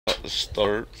to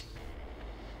start.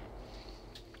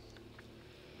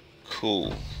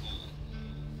 Cool.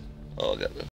 Oh, I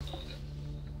got that.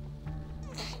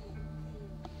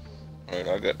 Alright,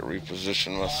 I got to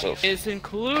reposition myself. Is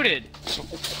included.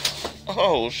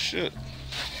 Oh, shit.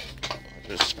 I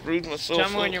just screwed myself Tell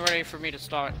me up. when you're ready for me to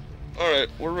start. Alright,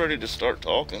 we're ready to start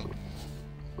talking.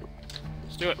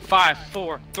 Let's do it. 5,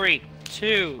 4, 3,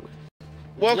 2,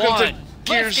 Welcome 1. to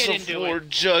Gears Let's of get into War it.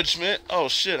 Judgment. Oh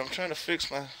shit, I'm trying to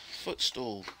fix my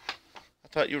footstool. I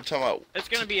thought you were talking about... It's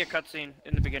gonna be a cutscene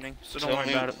in the beginning, so don't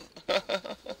worry about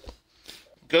it.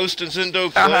 Ghost and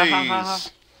Zendo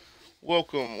plays.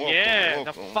 Welcome, Yeah, welcome.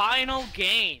 the final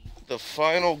game. The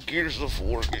final Gears of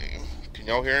War game. Can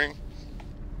y'all hear him?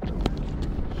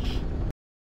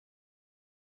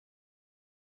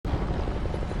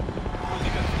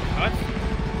 What?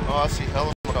 Oh, I see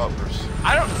helicopters.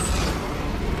 I don't...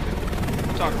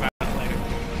 We'll talk about it later.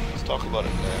 Let's talk about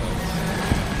it now.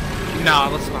 No,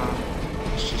 let's not.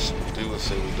 Let's just do what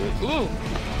say we did. Ooh.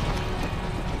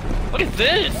 Look at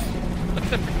this. Look at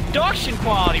the production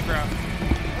quality, bro.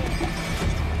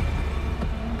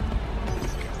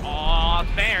 Aw,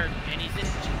 Baird, and he's in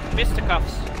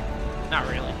fisticuffs. Not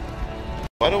really.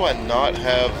 Why do I not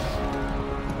have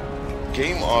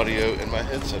game audio in my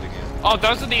headset again? Oh,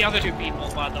 those are the other two people,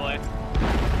 by the way.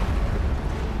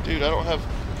 Dude, I don't have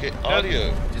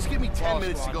audio. Just give me 10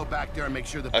 minutes to go back there and make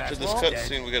sure the After this basketball's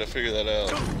dead. cutscene, we gotta figure that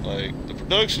out. Like, the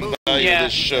production value of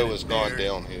this show has gone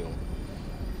downhill.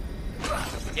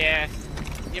 Yeah,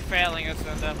 you're failing us,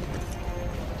 Zendo.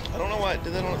 I don't know why it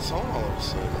did that on its own all of a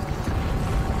sudden.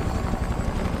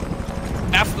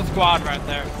 That's the squad right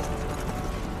there.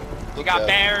 You Look got at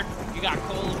Baird, you got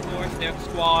Cole, of course, they're the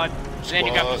squad, and then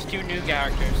you got those two new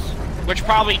characters, which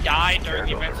probably died during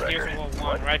the events of Gears of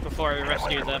War 1, right before we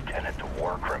rescued them. To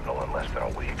war criminal in less than a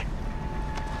week.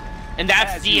 And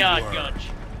that's the judge.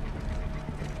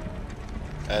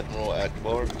 Admiral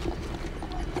Akbar.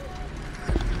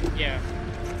 Yeah.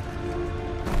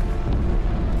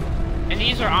 And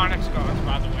these are Onyx guards,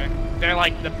 by the way. They're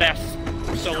like the best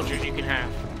soldiers you can have.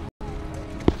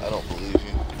 I don't believe you.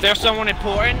 If there's someone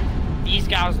important, these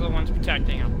guys are the ones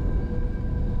protecting them.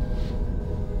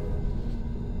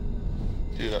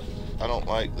 Dude, I don't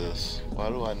like this. Why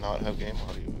do I not have game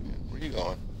audio again? Where are you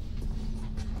going?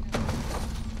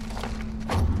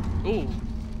 Ooh.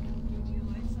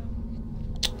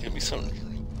 Give me something to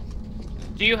drink.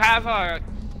 Do you have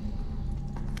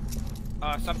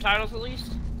subtitles at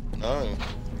least? No.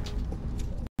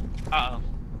 Uh-oh.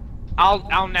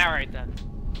 I'll narrate then.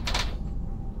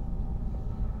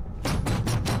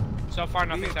 So far,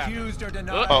 nothing's happened.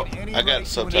 Oh, I got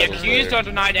subtitles. The accused are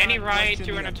denied any right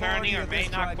to an attorney or may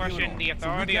not question the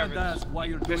authority of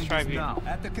this tribunal.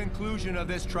 At the conclusion of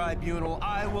this tribunal,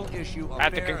 I will issue a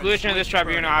At the conclusion of this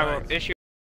tribunal, I will issue.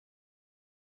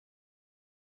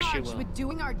 With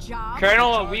doing our job.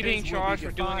 Colonel, are we being charged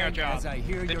for doing our job?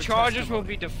 The charges will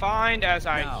be defined as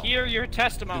I hear your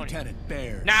testimony. Lieutenant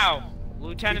Baird. Now,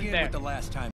 Lieutenant Begin Baird. with the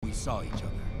last time we saw each other.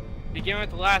 Begin with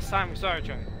the last time we saw each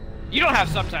other. You don't have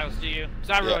subtitles, do you?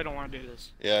 Because I really don't want to do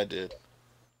this. Yeah, I did.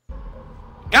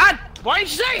 God, why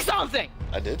didn't you say something?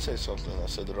 I did say something. I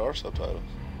said there are subtitles.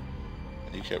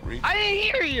 And you kept reading. I didn't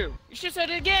hear you. You should have said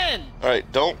it again.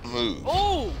 Alright, don't move.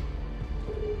 Oh.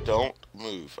 Don't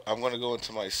move. I'm gonna go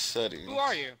into my settings. Who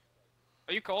are you?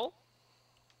 Are you Cole?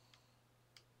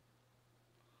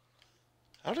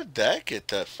 How did that get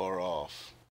that far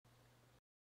off?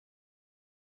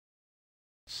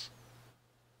 This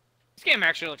game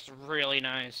actually looks really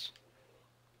nice.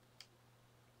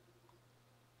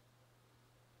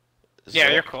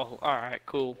 Yeah, you're cool. Alright,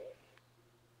 cool.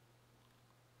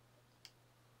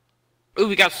 Ooh,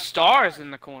 we got stars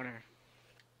in the corner.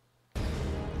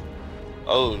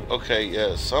 Oh, okay,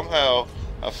 yeah. Somehow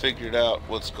I figured out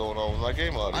what's going on with my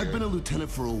game audio. I've been a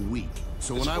lieutenant for a week,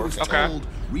 so It's when I was working. told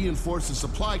reinforce the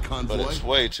supply convoy... But it's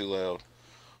way too loud.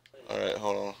 Alright,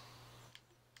 hold on.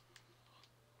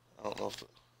 I don't know if...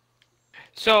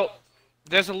 So,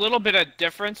 there's a little bit of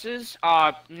differences.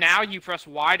 Now you press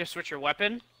Y to switch your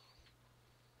weapon.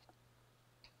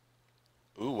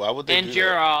 Ooh, why would they and do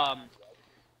that?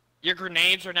 Your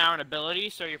grenades are now an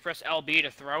ability, so you press LB to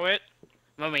throw it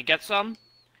when we get some.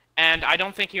 And I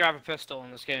don't think you have a pistol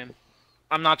in this game.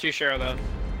 I'm not too sure, though.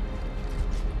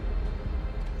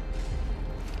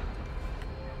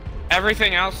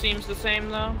 Everything else seems the same,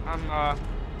 though.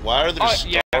 Why are there stars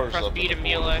yeah, press up B in to the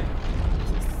melee. corner?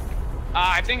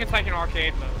 I think it's like an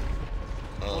arcade mode.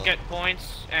 We'll get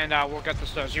points, and we'll get the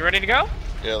stars. You ready to go?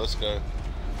 Yeah, let's go.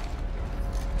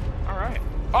 Alright.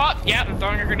 Oh, yeah, I'm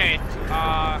throwing a grenade.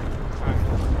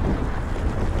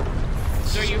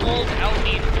 So you hold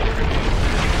LB to throw a grenade.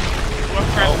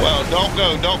 Well, don't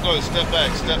go. Step back.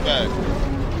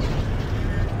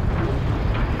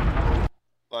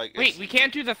 Like, wait, we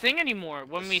can't do the thing anymore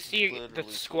when we see the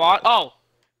squad. Oh,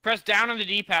 press down on the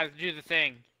D-pad to do the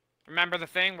thing. Remember the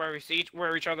thing where we see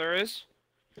where each other is?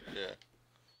 Yeah.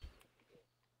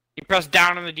 You press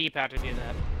down on the D-pad to do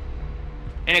that.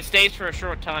 And it stays for a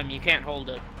short time, you can't hold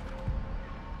it.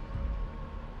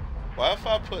 Why if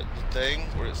I put the thing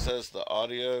where it says the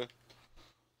audio,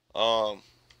 the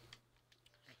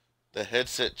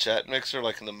headset chat mixer,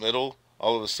 like in the middle,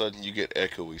 all of a sudden you get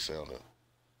echoey sounding.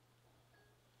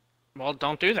 Well,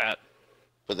 don't do that.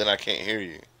 But then I can't hear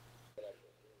you.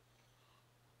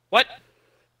 What?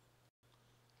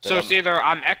 Then So it's either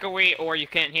I'm echoey or you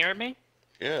can't hear me?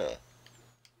 Yeah.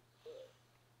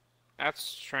 That's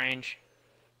strange.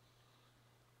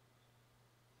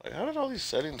 Like, how did all these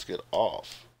settings get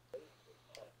off?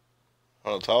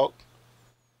 Wanna talk?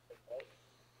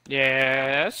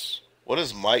 Yes? What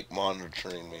does mic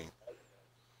monitoring mean?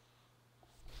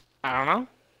 I don't know.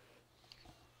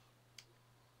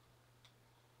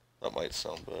 That might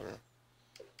sound better.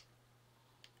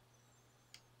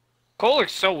 Cole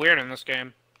looks so weird in this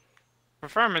game.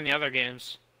 Prefer him in the other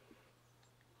games.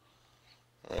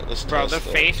 Alright, let's Bro, test the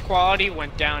that. face quality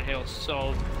went downhill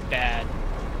so bad.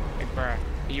 Hey, bro.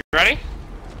 You ready?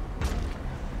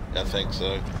 I think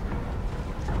so.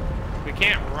 We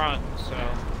can't run, so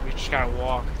we just gotta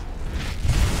walk.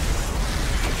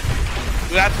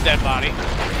 Ooh, that's a dead body.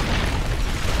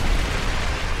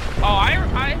 Oh, I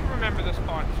remember this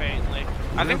part faintly.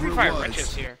 I think we fight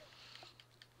riches here.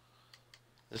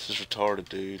 This is retarded,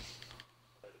 dude.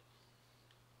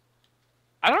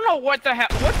 I don't know what the hell.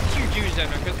 What did you do,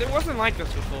 Zeno? Because it wasn't like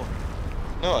this before.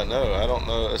 No, I know. I don't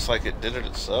know. It's like it did it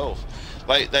itself.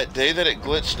 Like, that day that it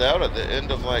glitched out at the end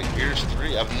of, like, Mears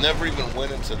 3, I've never even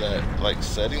went into that, like,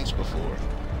 settings before.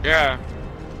 Yeah.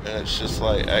 And it's just,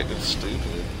 like, acting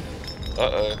stupid.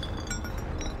 Uh-oh.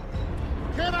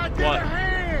 Can I get What? a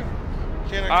hand?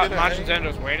 Can I get a hand?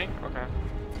 MajinZendo's waiting? Okay.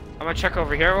 I'm gonna check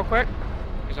over here real quick.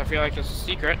 Because I feel like there's a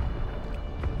secret.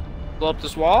 Blow up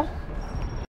this wall.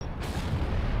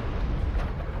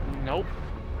 Nope.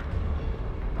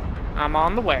 I'm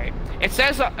on the way. It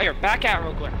says, here, back out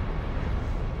real quick.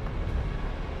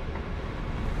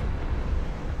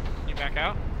 You back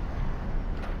out?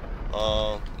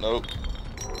 Nope.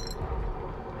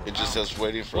 It just says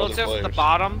waiting for Well, other it says players. at the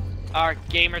bottom, our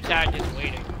gamer tag is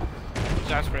waiting. So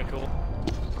that's pretty cool.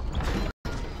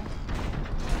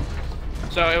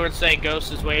 So it would say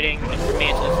Ghost is waiting, and for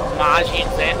me it says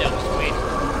MajinZendo is waiting.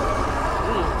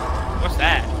 Ooh, what's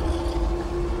that?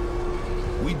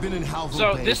 We'd been in Halvo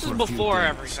So Bay this is for a few before days.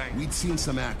 everything. We'd seen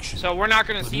some action. So we're not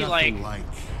gonna but see like nothing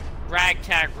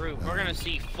ragtag group. We're gonna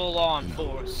see full-on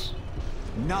force.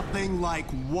 Nothing like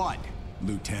what,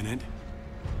 Lieutenant?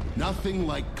 Nothing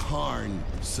like Karn,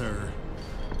 sir.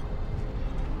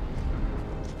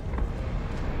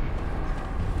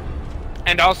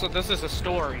 And also, this is a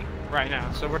story right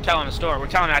now. So we're telling a story. We're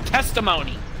telling a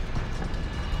testimony.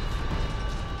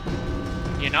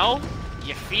 You know?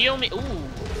 You feel me? Ooh.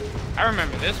 I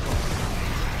remember this one.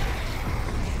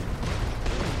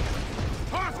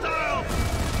 Hostile!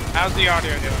 How's the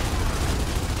audio doing?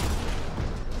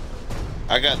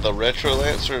 I got the Retro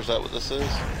Lancer, is that what this is?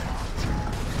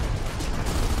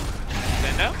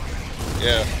 Zendo?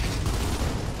 Yeah.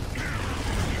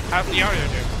 How's the audio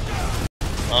doing?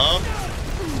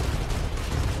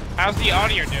 How's the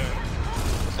audio doing?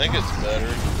 I think it's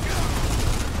better.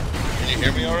 Can you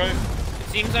hear me alright? It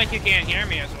seems like you can't hear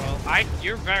me as well.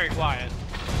 You're very quiet.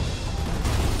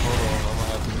 Hold on, I'm gonna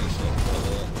have to do something about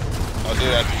that. I do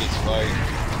have to get some light.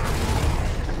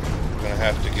 I'm gonna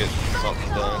have to get something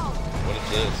done. What is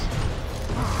this?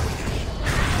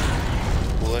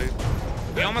 Kool-Aid?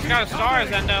 We almost got a star,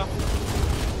 Zendo.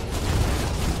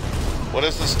 What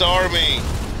does the star mean?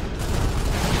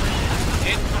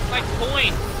 It's like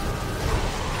points.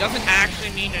 It doesn't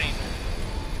actually mean anything.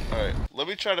 Alright, let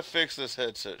me try to fix this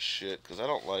headset shit, because I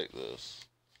don't like this.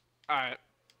 Alright.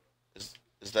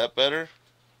 Is that better?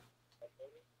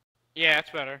 Yeah,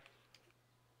 it's better.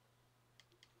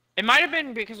 It might have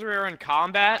been because we were in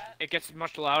combat. It gets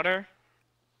much louder.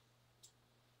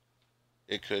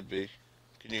 It could be.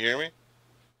 Can you hear me?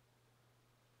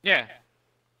 Yeah.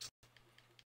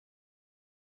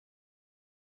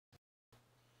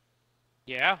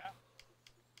 Yeah.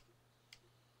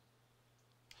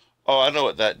 Oh, I know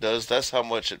what that does. That's how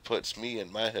much it puts me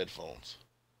in my headphones.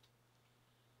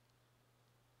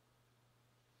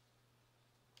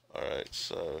 Alright,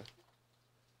 so...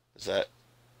 Is that...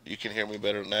 You can hear me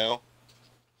better now?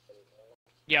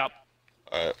 Yep.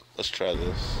 Alright, let's try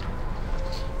this.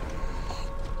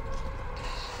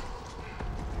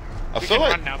 I We feel can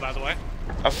like run now, by the way.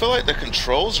 I feel like the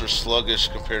controls are sluggish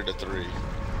compared to 3.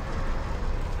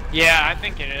 Yeah, I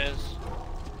think it is.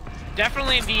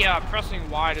 Definitely the pressing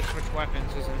Y to switch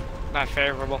weapons isn't that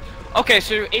favorable. Okay,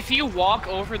 so if you walk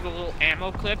over the little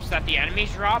ammo clips that the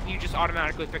enemies drop, you just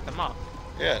automatically pick them up.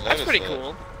 Yeah, that's pretty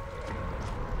cool.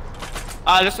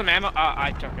 There's some ammo.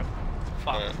 I took it.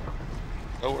 Fuck. Yeah.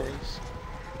 No worries.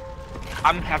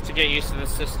 I'm gonna have to get used to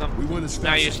this system. We went as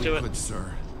Not fast used as to we it. could,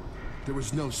 sir. There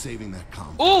was no saving that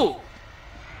combo. Ooh!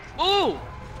 Ooh!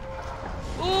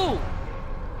 Ooh!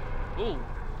 Ooh!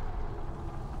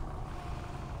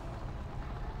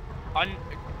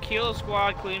 Kilo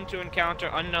squad claimed to encounter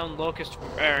unknown locust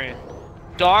variant.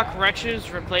 Dark wretches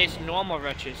replace normal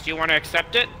wretches. Do you want to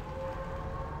accept it?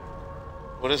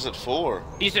 What is it for?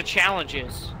 These are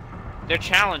challenges. They're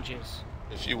challenges.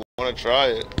 If you want to try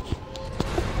it.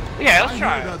 Yeah, let's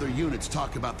try I heard it. other units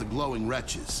talk about the glowing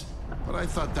wretches, but I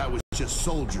thought that was just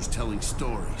soldiers telling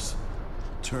stories.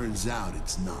 Turns out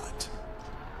it's not.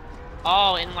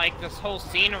 Oh, and like this whole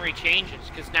scenery changes,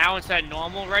 because now instead of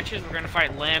normal wretches, we're gonna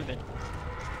fight Lambent.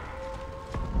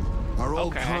 Our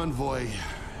old convoy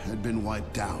had been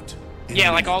wiped out.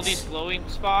 Yeah, like all these glowing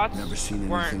spots Never seen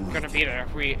weren't anything gonna like be there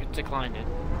if we declined it.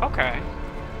 Okay.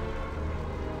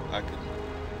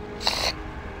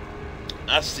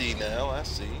 I see now. I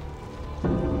see.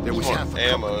 There was half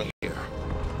ammo here.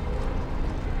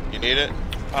 You need it?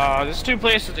 There's 2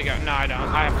 places to go. No, I don't.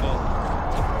 I have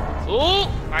full. Ooh!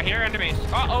 I hear enemies.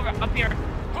 Oh, over up here.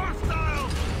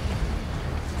 Hostiles!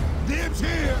 Dibs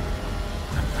here!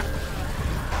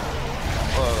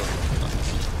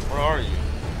 Where are you?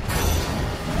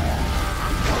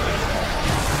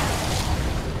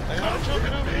 I gotta jump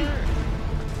it over here.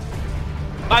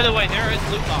 By the way, there is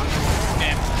loot boxes.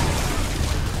 Okay.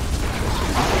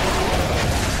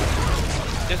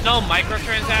 There's no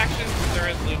microtransactions, but there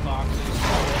is loot boxes.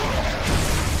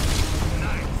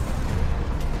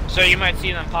 So you might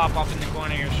see them pop up in the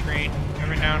corner of your screen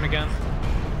every now and again.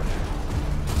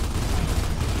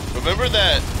 Remember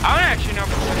that? I don't actually know if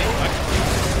it's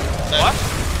what?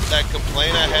 That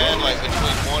complaint I had, like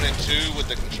between 1 and 2 with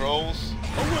the controls.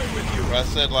 Where I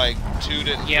said like 2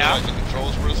 didn't feel like the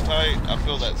controls were as tight. I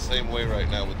feel that same way right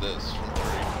now with this from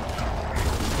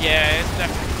 3. Yeah, it's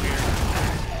definitely weird.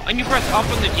 And you press up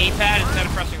on the D-pad instead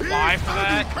of pressing Y for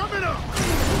that.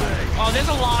 Oh, there's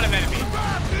a lot of enemies.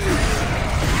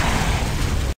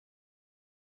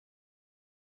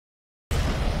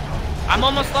 I'm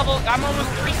almost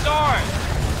 3 stars.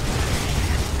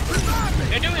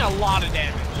 They're doing a lot of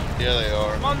damage. Yeah, they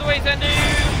are. I'm on the way, Zendu.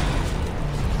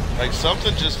 Like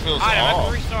something just feels I'm off. at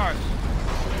 3 stars.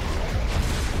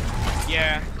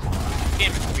 Yeah, this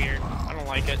game is weird. I don't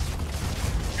like it.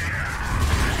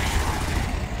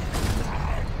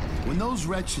 When those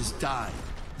wretches died,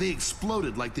 they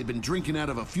exploded like they'd been drinking out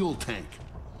of a fuel tank.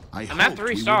 I'm at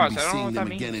 3 stars. I don't know what that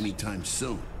again means. anytime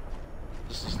soon.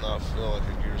 This does not feel like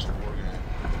a Gears of War game.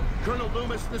 Colonel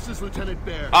Loomis, this is Lieutenant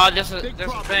Bear. There's a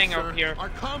thing over here. Our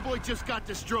convoy just got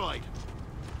destroyed.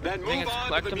 Then move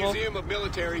on to the Museum of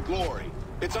Military Glory.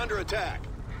 It's under attack.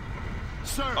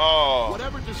 Sir,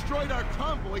 whatever destroyed our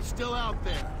convoy's still out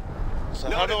there. So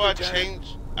how do I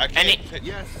change? I can't pick.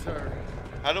 Yes, sir.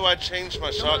 How do I change my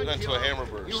shotgun to a hammer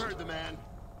burst? You heard the man.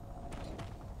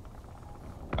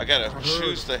 I gotta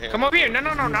choose the hammer. Come over here. No,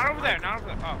 not over there. Not over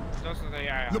there. Oh, those are the,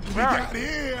 yeah. Look what we got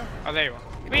here. Oh, there you are.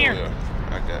 Come here. Yeah,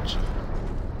 I got you.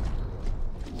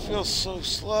 It feels so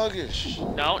sluggish.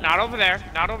 No, not over there.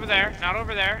 Not over there. Not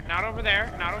over there. Not over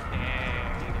there. Not over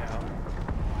there. There you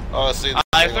go. Oh, I see.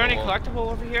 Is there any collectible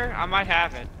over here? I might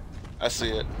have it. I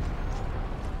see it.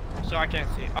 So I can't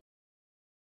see it.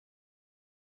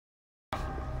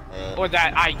 Right. Or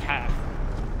that I have.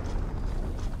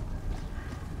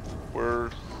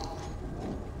 Word.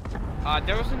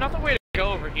 There was another way to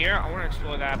go over here. I want to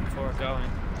explore that before going.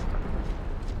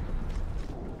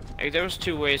 Hey, there was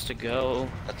 2 ways to go.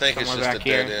 I think it's just a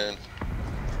dead end.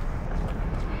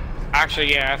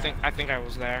 Actually, yeah, I think I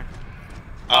was there.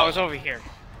 Oh, it was over here.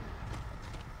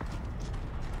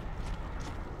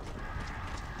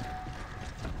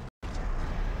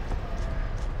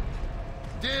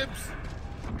 Dibs.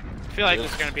 I feel like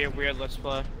this is gonna be a weird let's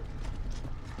play.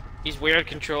 These weird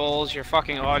controls, your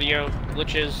fucking audio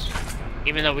glitches,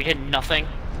 even though we did nothing.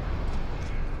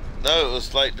 No, it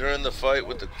was like during the fight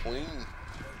with the Queen.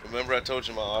 Remember I told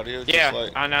you my audio just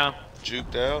like I know.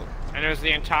 Juked out? And there's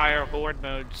the entire horde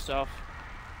mode stuff.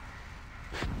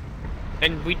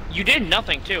 And you did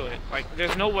nothing to it. Like,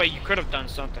 there's no way you could have done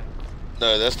something.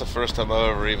 No, that's the first time I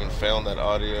ever even found that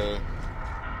audio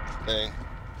thing.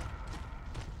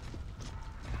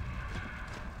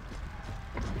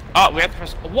 Oh, we have to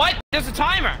press. What? There's a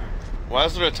timer! Why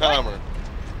is there a timer? What?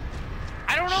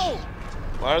 I don't know.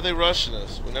 Why are they rushing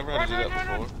us? We never had to do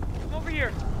that before. Come over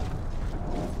here.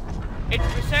 It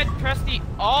said press the...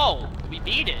 Oh, we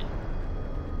beat it.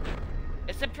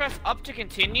 It said press up to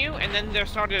continue, and then there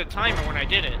started a timer when I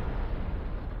did it.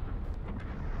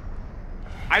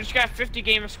 I just got 50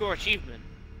 gamer score achievement.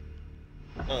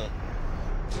 Huh.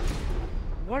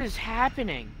 What is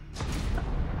happening?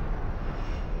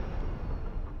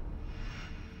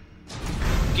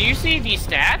 Do you see these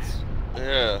stats?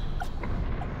 Yeah.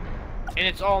 And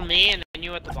it's all me and then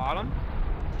you at the bottom?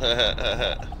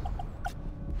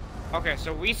 Okay,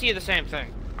 so we see the same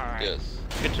thing. Alright. Yes.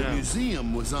 Good to know. The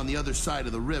museum was on the other side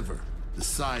of the river, the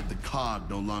side the cog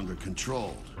no longer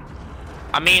controlled.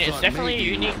 I mean, it's definitely a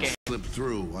unique game. Slip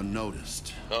through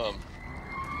unnoticed.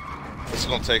 It's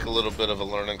gonna take a little bit of a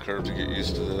learning curve to get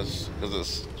used to this,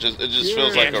 because it just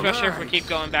feels like especially if we keep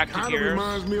going back to Gears.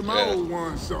 Reminds me of my old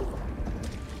one, so.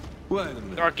 Wait a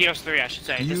minute. Or Gears 3, I should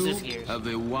say. This is Gears. Have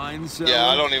a wine cellar? Yeah,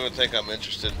 I don't even think I'm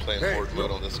interested in playing horde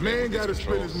mode on this game. Man gotta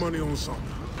spend his money on something.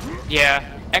 Yeah,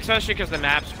 especially because the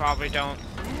maps probably don't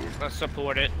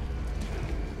support it.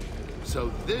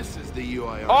 So this is the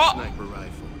UIR sniper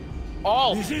rifle.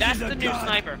 Oh, that's the new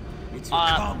sniper.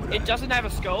 It doesn't have a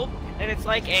scope, and it's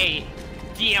like a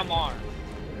DMR.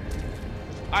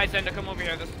 Alright, Zenda, come over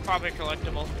here. This is probably a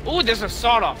collectible. Ooh, there's a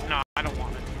sawed-off. No, I don't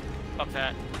want it. Fuck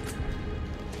that.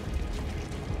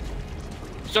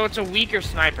 So it's a weaker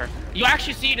sniper. You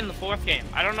actually see it in the 4th game.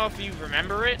 I don't know if you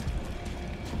remember it.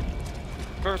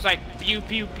 Where it's like pew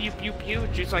pew pew pew pew,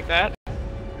 just like that.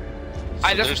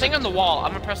 So there's a thing on the wall.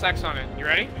 I'm gonna press X on it. You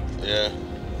ready? Yeah.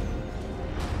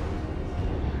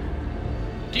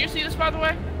 Do you see this, by the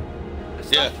way?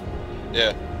 Yeah.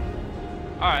 Yeah.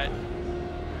 Alright.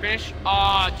 Finish. Do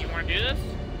you want to do this?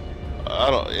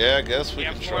 I don't. Yeah, I guess we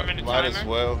can try. Might as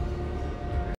well.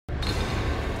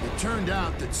 It turned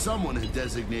out that someone had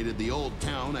designated the old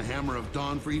town a Hammer of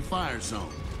Dawn free fire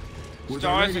zone. With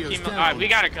our radios down, alright, we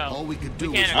gotta go. all we could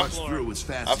do was rush through as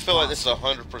fast as I feel like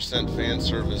possible. this is 100% fan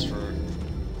service for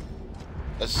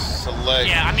a select.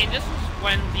 Yeah, I mean, this is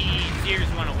when the series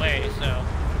went away, so.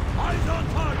 Eyes on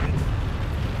target.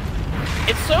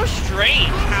 It's so strange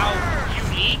how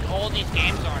unique all these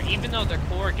games are, even though their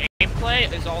core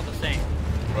gameplay is all the same.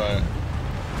 Right.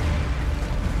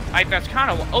 Like, that's kind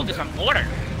of... Oh, there's a mortar.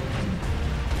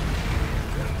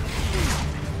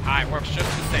 Ah, it works just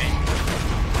the same.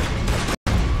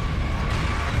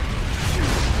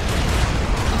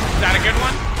 Is that a good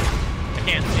one? I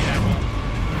can't see that well.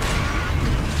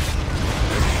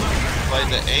 Like,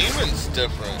 the aiming's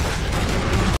different.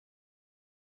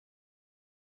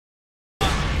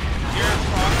 Your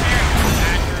crosshair doesn't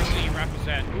accurately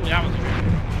represent... Ooh, that was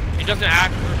good. It doesn't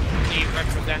accurately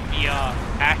represent the,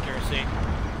 accuracy.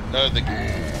 No,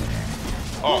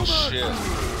 oh shit.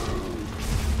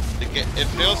 It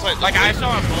feels like I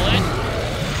saw a bullet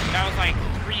that was like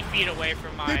 3 feet away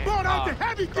from my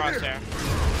crosshair.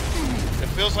 It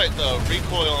feels like the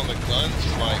recoil on the guns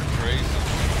is like crazy.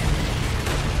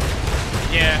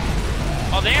 Yeah.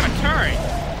 Oh, they have a turret.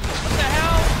 What the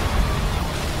hell?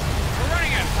 We're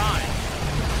running out of time.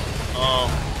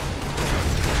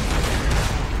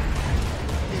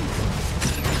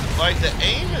 Like the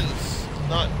aiming's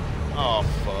not. Oh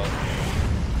fuck.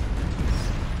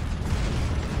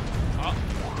 Oh.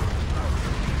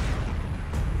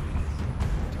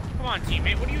 Come on,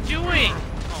 teammate. What are you doing?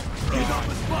 Oh my god.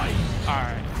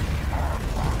 Alright.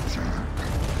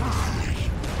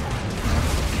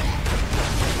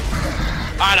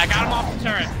 Alright, I got him off the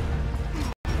turret.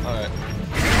 Alright.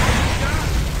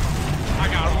 I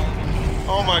got him.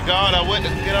 Oh my god, I went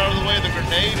to get out of the way of the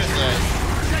grenade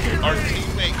and our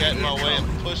teammate got in my way and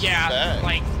pushed yeah, back.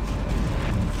 Like,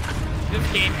 this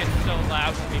game gets so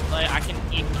loud when we play,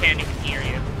 you can't even hear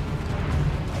you.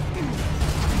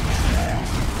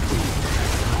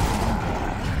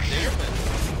 Damn it.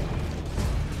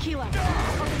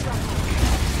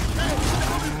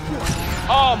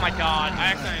 Oh my god,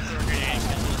 I accidentally threw a grenade.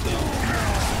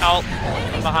 Help,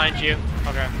 I'm behind you.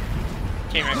 Okay.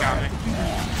 Teammate got me.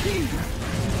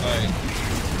 Right.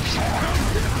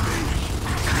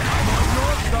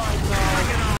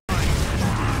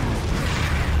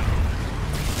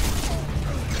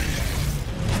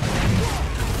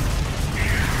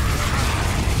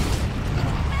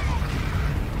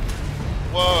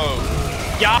 Whoa.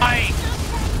 Yikes!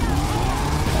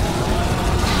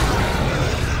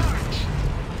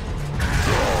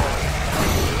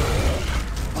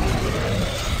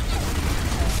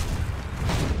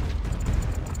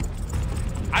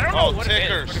 I don't know what it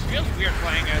is, but it feels weird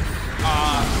playing as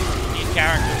these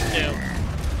characters too.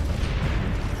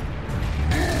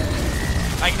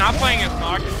 Like, not playing as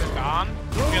Marcus and Dom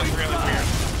feels really weird.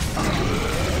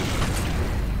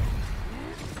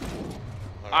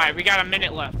 Alright, we got a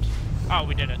minute left. Oh,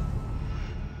 we did it.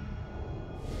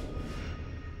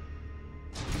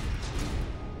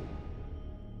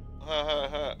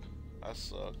 I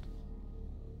suck.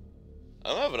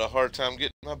 I'm having a hard time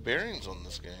getting my bearings on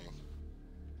this game.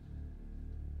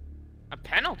 A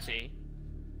penalty?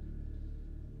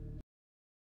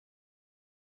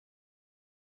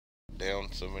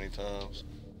 Down so many times.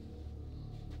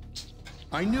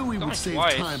 I knew we would save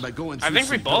time by going through. I think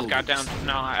we both buildings. got down.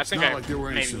 No, I think it's not like there were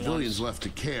any civilians left to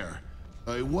care.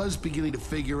 I was beginning to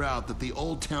figure out that the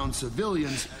Old Town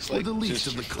civilians were the least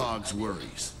of the COG's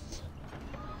worries.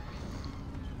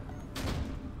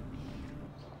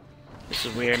 This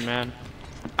is weird, man.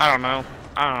 I don't know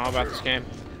about this game.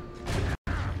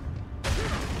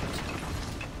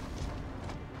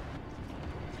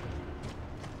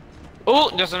 Oh,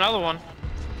 there's another one.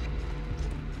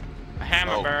 A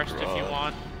hammer burst if you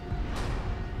want.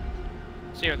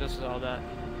 See what this is all about.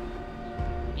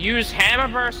 Use hammer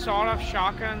burst, sawed-off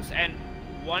shotguns, and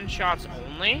one-shots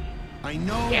only? I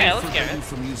know. Yeah, let's get it.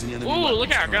 From using enemy ooh,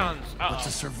 look at our guns. But to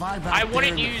survive out I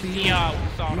wouldn't there in use the the field,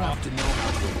 sawed-off. you have to know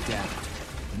how to adapt.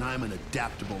 And I'm an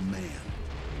adaptable man.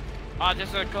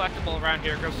 There's a collectible around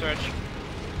here. Go search.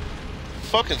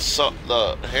 Fucking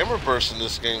the hammer burst in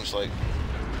this game's like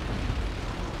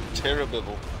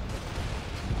terrible.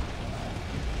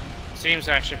 Seems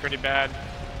actually pretty bad.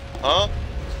 Huh?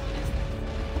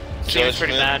 Seems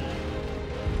pretty bad.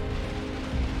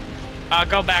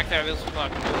 Go back there. This is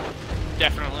collectible.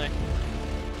 Definitely.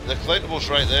 The collectible's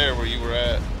right there where you were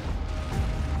at.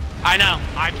 I know.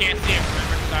 I can't see it,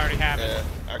 remember, because I already have it. Yeah,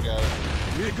 I got it.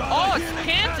 Oh, it's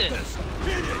Kansas!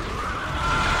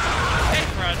 Hey,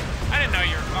 Fred. I didn't know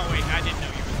you were... Oh, wait. I didn't know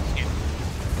you were in this game.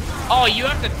 Oh, you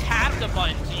have to tap the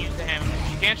button to use the hammer.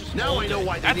 You can't just now I know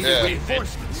why they need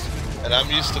reinforcements. And I'm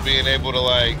used to being able to,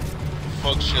 like,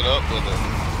 fuck shit up with it.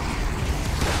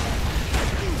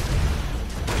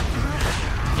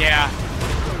 Yeah.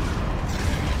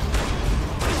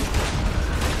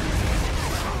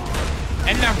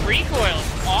 And the recoil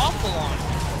is awful on it.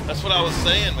 That's what I was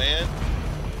saying, man.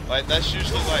 Like, that's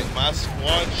usually, like, my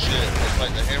squad shit. It's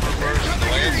like the hammer burst and the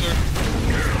lancer.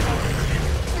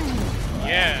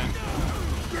 Yeah.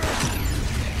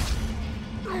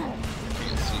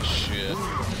 Can't see shit.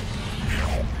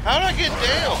 How'd I get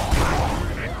down?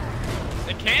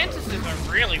 The Kansases are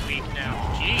really weak now.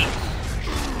 Jeez.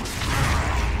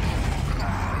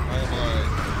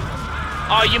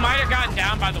 Oh, you might have gotten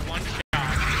down by the one shot.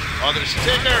 Oh, there's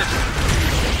tickers!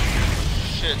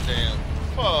 Shit, damn.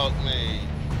 Fuck me.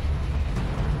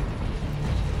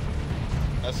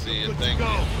 I see it, thank you.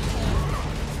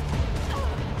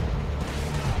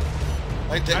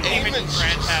 Like, the aiming's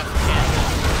just...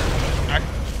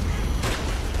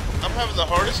 I'm having the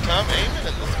hardest time aiming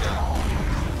in this game.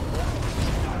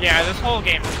 Yeah, this whole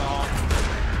game is all...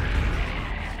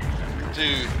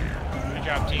 Dude. Good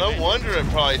job, teammate. No wonder it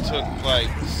probably took, like,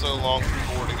 so long for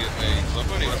 4 to get made.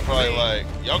 Somebody was probably like,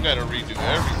 y'all gotta redo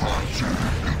everything.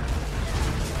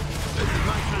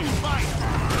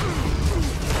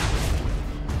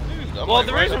 Dude, well,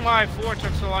 the reason why 4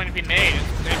 took so long to be made is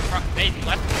they made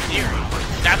less of the series.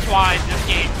 That's why this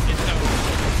game is so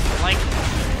lengthy.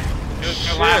 It was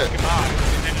the last goodbye,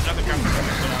 and then another company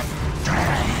picked it up.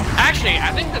 Actually,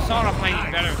 I think the sawed-off might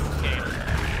be better in this game.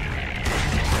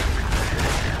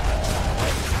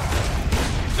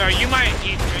 So you might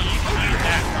need to use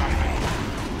that probably.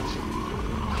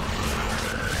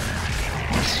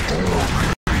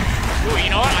 Ooh, you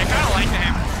know what? I kind of like the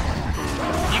hammer.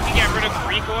 You can get rid of the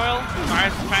recoil, not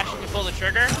as fast to pull the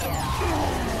trigger.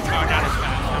 Oh, not as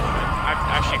fast.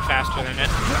 I shake faster than it.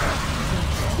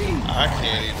 I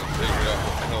can't even figure out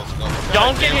what the hell's going on.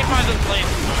 Don't get hit by those blades.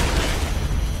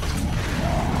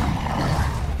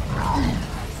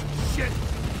 Shit.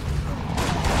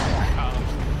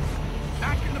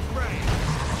 Back in the fray.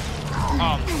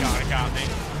 Oh my god, it got me.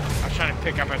 I was trying to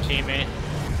pick up our teammate.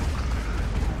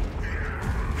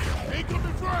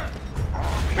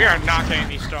 We are not getting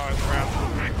these stars, bro.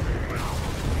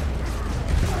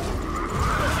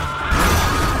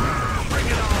 Bring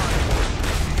it on.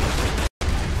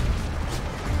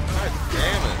 God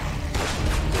damn it.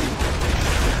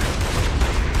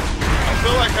 I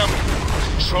feel like I'm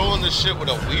controlling this shit with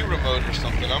a Wii remote or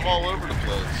something. I'm all over the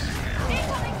place.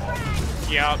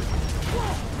 Yup.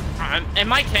 It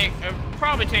might take, it'll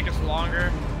probably take us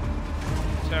longer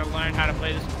to learn how to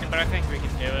play this game, but I think we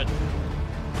can do it.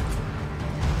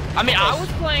 I mean, I was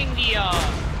playing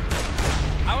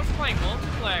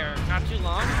multiplayer not too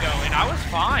long ago, and I was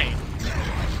fine.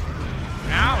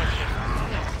 Now it's just,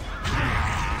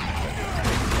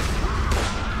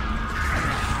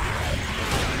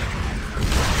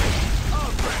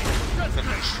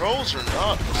 controls are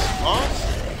not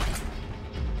responsive.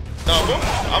 No,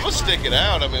 I'm gonna stick it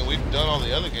out. I mean, we've done all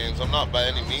the other games. I'm not by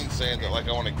any means saying that like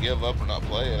I want to give up or not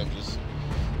play it. I'm just.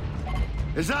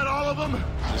 Is that all of them?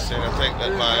 Just saying, I think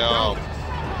that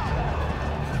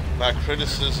my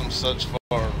criticisms such far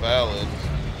are valid.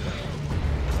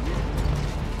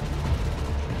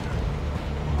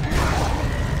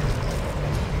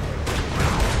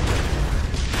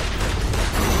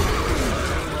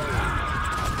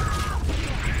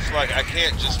 Like I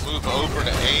can't just move over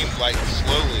to aim like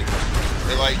slowly.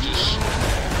 It like just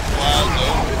flies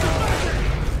over.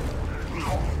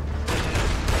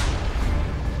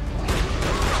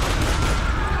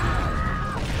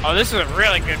 Oh, this is a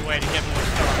really good way to get more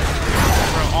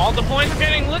stars. Bro, all the points I'm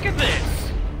getting, look at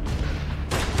this.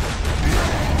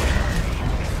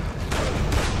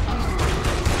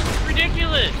 It's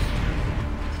ridiculous.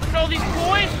 Look at all these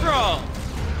points, bro.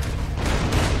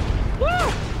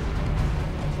 Woo!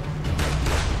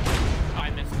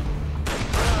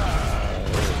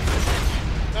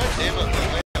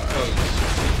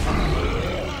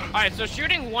 Alright, so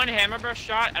shooting one hammer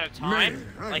shot at a time,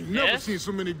 like this, never seen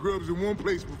so many grubs in one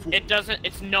place before.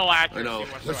 It's no accuracy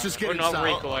whatsoever. Let's just get or no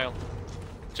recoil.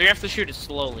 So you have to shoot it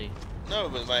slowly. No,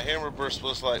 but my hammer burst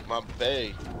was like my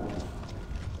bay.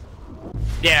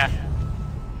 Yeah.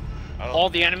 All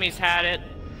the enemies had it.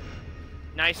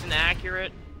 Nice and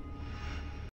accurate.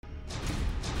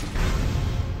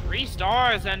 3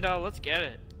 stars, and let's get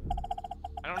it.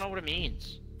 I don't know what it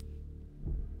means.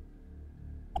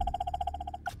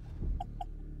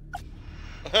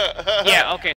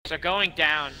 Yeah, okay, so going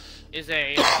down is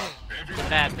a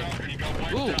bad thing.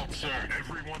 Ooh.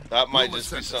 That might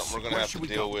just be something we're gonna have to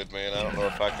deal with, man. I don't know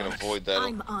if I can avoid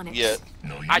that yet.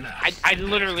 I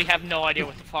literally have no idea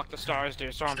what the fuck the stars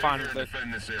do, so I'm fine with it.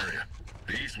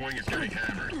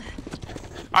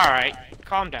 Alright,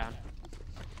 calm down.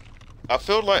 I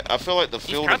feel like the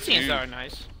field of view. These cutscenes are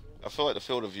nice. I feel like the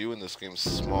field of view in this game is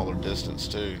smaller distance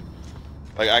too.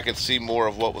 Like I could see more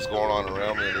of what was going on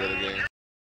around me in the other game.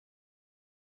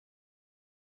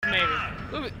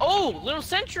 Maybe. Oh, little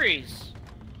sentries.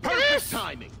 Perfect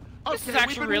timing. This is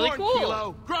actually really cool.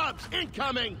 Kilo. Grubs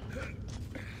incoming.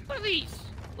 Look at these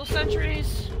little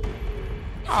sentries.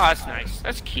 Oh, that's nice.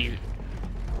 That's cute.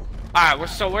 All right,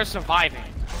 we're surviving.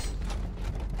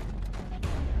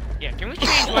 Yeah, can we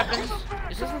change weapons?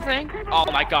 Is this a thing?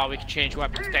 Oh my god, we can change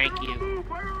weapons. Thank you.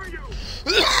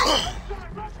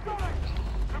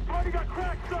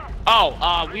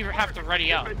 Oh, we have to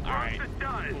ready up. All right.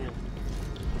 Cool.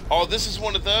 Oh, this is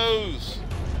one of those.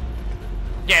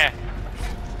 Yeah.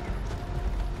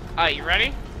 You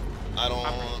ready? I don't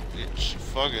want it.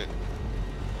 Fuck it.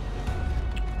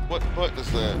 What button is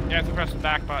that? You have to press the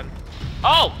back button.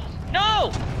 Oh!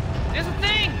 No! There's a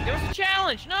thing! There was a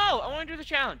challenge! No! I want to do the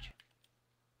challenge.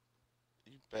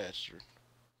 You bastard.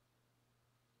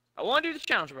 I want to do the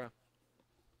challenge, bro.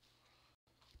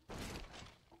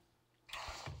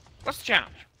 What's the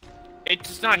challenge?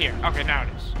 It's not here. Okay, now it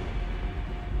is.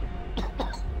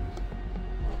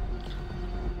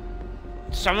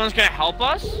 Someone's gonna help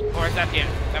us? Or is that the end?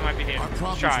 That might be the end. Our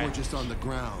problems were just on the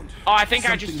ground. Oh, I think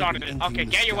I just started it. Okay,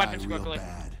 get your weapons quickly.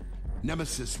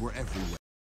 Nemesis were everywhere.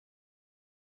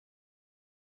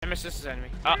 Nemesis is enemy.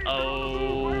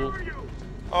 Uh-oh.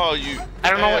 Oh, you. I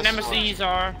don't know what Nemesis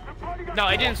are. No,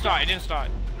 it didn't start. It didn't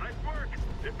start. Nice work.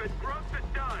 If it grubs, it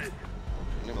does.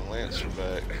 I need a Lancer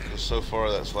back. Because so far,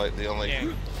 that's like the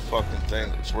only fucking thing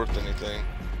that's worth anything.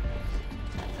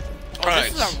 Oh,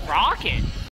 right. This is a rocket.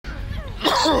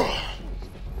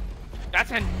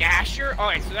 That's a Gnasher?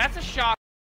 Alright, so that's a shock.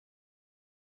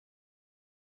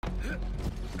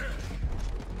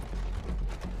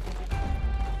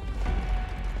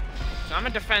 So I'm gonna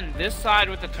defend this side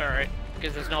with the turret,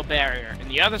 because there's no barrier. And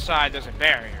the other side, there's a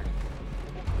barrier.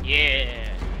 Yeah!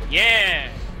 Yeah!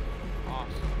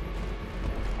 Awesome.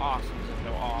 Awesome,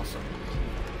 Zendo, awesome.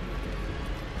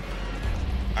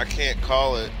 I can't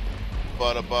call it.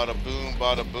 Bada bada boom,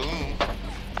 bada boom.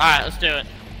 Alright, let's do it.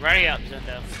 Ready up,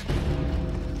 Zendo.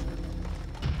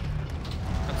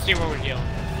 Let's see what we're dealing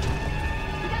with.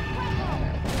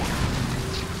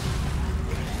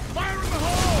 Fire in the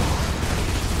hole!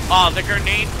 Oh, the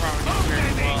grenade throwing is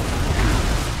very well.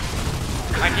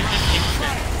 I can just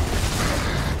instant.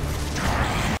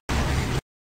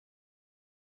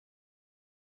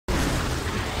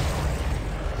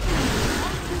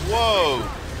 Whoa!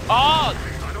 Oh!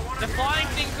 The flying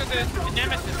things are the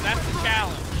Nemesis, that's the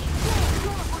challenge.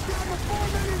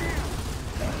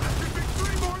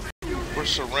 We're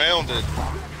surrounded.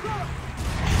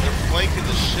 They're flanking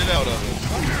the shit out of us.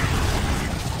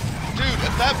 Dude,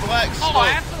 if that black smoke... Oh, I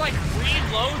have to like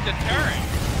reload the turret.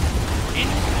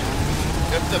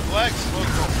 If the black smoke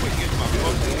don't quit getting my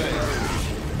fucking face.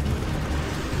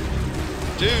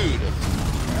 Dude.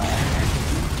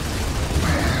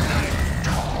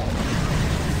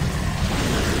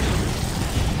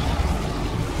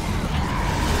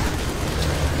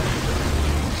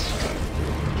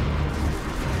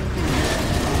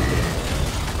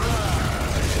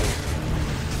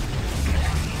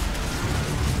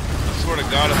 I swear to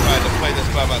God, if I had to play this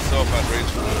by myself, I'd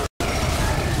rage for it.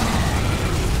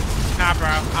 Nah, bro,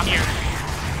 I'm here.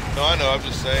 No, I know, I'm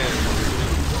just saying.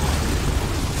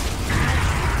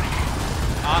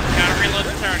 Gotta reload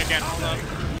the turret again, hold up.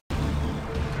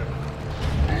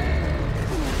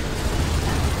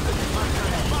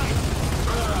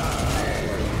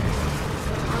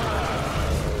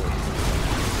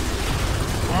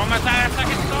 We're almost at our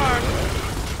second star.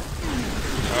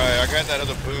 Alright, I got that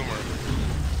other boomer.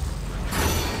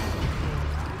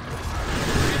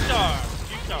 2 stars,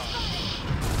 2 stars.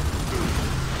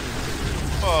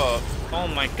 Fuck. Oh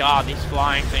my god, these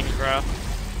flying things, bro.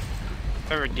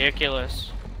 They're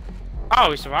ridiculous. Oh,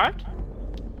 we survived?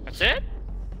 That's it?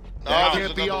 No, That there's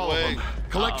can't be another all way. of them.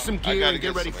 Collect some gear and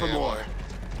get ready for some ammo. more.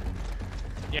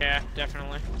 Yeah,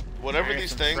 definitely. Whatever There's these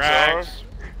some things frags.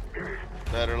 are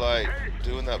that are like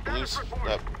doing that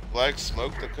that black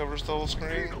smoke that covers the whole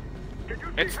screen,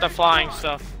 It's the flying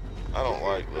stuff. I don't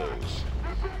like those.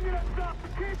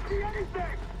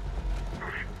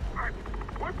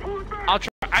 I'll try.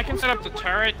 I can set up the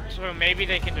turret so maybe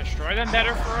they can destroy them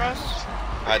better for us.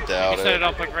 I doubt Set it it.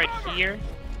 up like right here.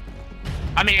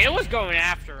 I mean, it was going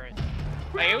after it.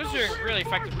 Like, it was doing a really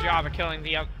effective job of killing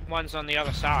the ones on the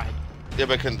other side. Yeah,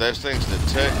 but can those things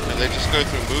detect? Do they just go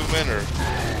through movement or?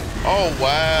 Oh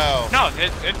wow! No,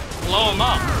 it blow them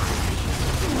up.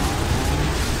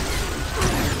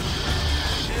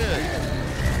 Shit.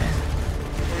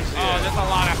 Where's he Oh, at? there's a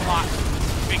lot of hot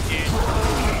big dudes.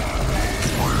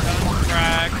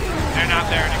 Frag. They're not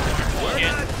there anymore.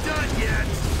 Shit.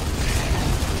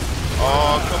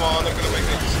 Oh, come on, they're gonna make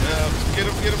it snaps. Get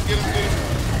him, get him, get him, get him.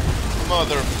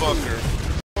 Motherfucker.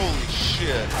 Holy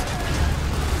shit.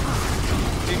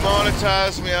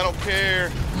 Demonetize me, I don't care.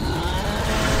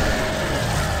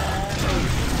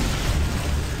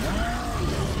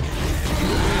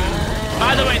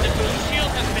 By the way, the boom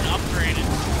shield has been upgraded.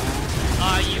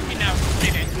 You can now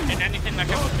spin it, and anything that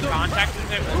comes into contact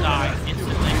with it will die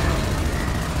instantly.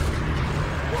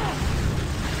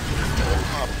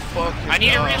 I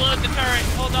need to reload the turret.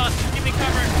 Hold on, give me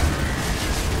cover.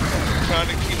 I'm trying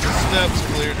to keep the steps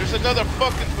clear. There's another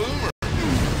fucking boomer.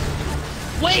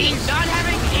 Wait, not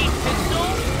having a pistol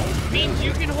means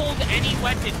you can hold any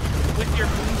weapon with your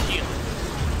boom shield.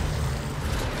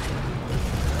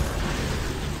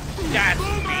 That's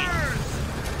sweet.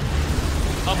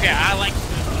 Okay, I like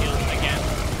boom shield again.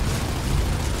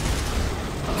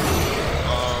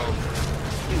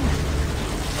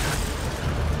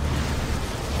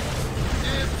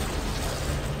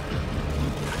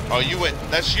 Oh, you went.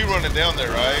 That's you running down there,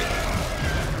 right?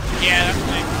 Yeah, that's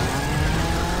me.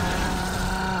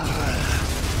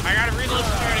 I gotta reload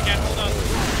the turret again, hold on.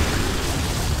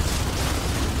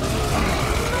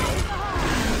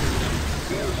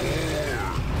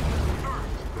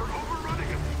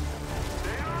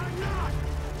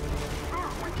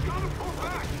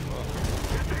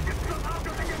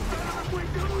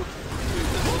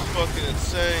 This is fucking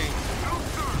insane.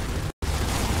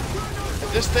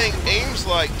 This thing aims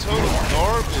like total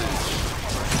garbage.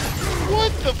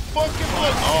 What the fucking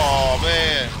what? Oh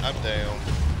man, I'm down.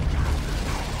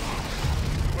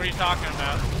 What are you talking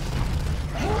about?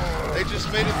 They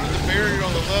just made it through the barrier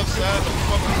on the left side of the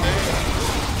fucking thing.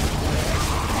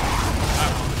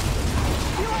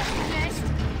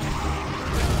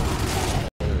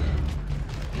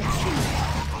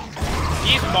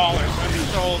 These ballers are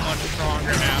so much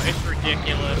stronger now. It's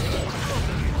ridiculous.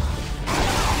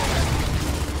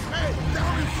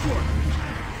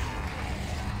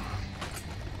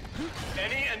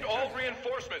 Any and all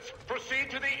reinforcements, proceed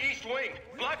to the east wing.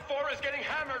 Black 4 is getting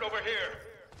hammered over here.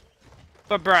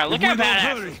 But bro, look how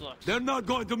badass this looks. They're not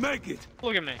going to make it.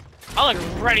 Look at me. I look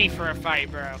ready for a fight,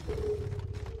 bro.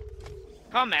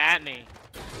 Come at me.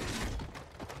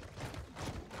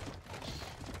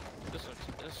 This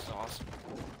is awesome.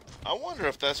 I wonder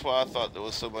if that's why I thought there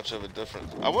was so much of a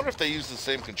difference. I wonder if they use the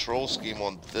same control scheme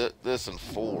on this and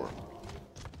 4.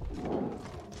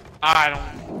 I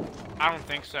don't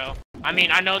think so. I mean,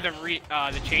 I know the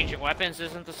change in weapons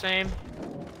isn't the same.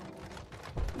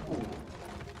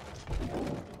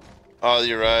 Oh,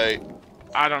 you're right.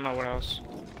 I don't know what else.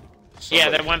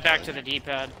 Somebody Yeah, they went back to the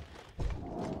D-pad.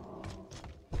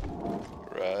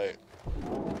 Right.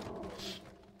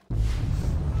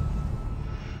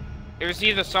 It was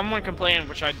either someone complaining,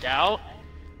 which I doubt,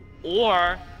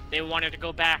 or they wanted to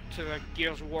go back to the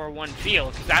Gears of War 1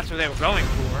 field, because that's what they were going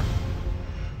for.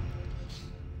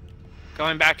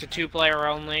 Going back to 2-player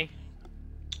only.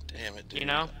 Damn it, dude. You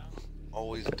know?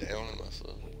 Always down on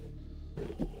myself.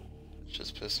 It's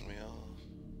just pissing me off.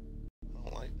 I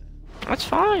don't like that. That's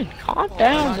fine. Calm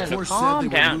down, Zendo. Calm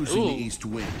said they down. were losing the Ooh. East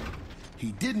Wing.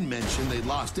 He didn't mention they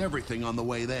lost everything on the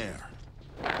way there.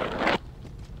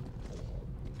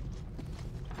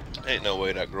 Ain't no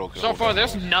way that girl can. So far,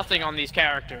 there's nothing on these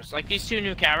characters. Like, these 2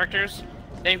 new characters,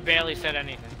 they've barely said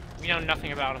anything. We know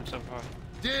nothing about them so far.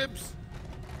 Dibs.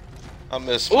 I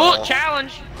miss. Ooh,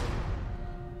 challenge!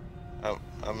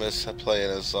 I miss playing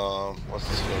as what's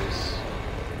his face?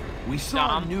 We saw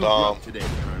Dom. a new Dom. group today,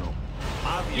 Colonel.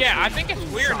 Obviously, Yeah, I think it's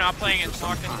weird some not playing as creature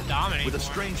Marcus some and kind, Dom anymore. with a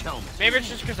strange helmet. Maybe it's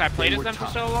just because I played They as were them for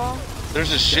tough. so long.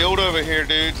 There's a shield over here,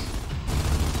 dude.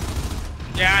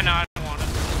 Yeah, I know, I don't want it.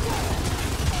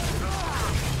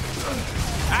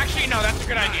 Actually, no, that's a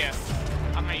good idea.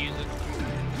 I'm gonna use it.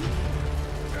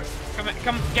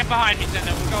 Come, get behind me,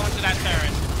 Zendo. We're going to that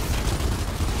turret.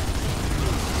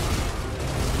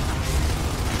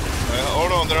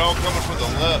 Hold on, they're all coming from the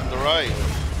left, the right.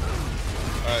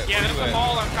 Alright, Yeah, there's a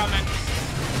mauler coming.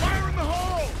 Fire in the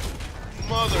hole.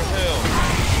 Mother hell.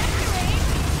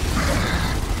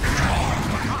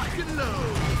 Lock and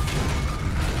load.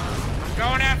 I'm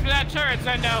going after that turret,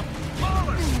 Zendo.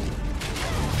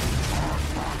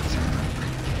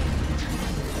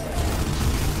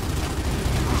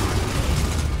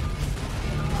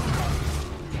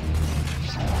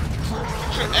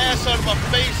 Get your ass out of my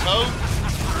face,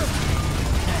 ho!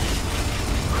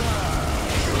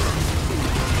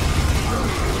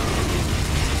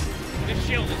 This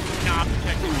shield is not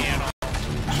protecting me at all.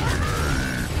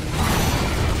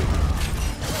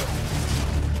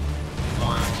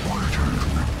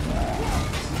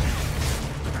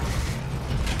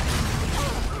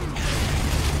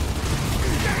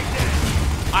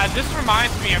 This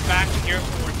reminds me of back to Gears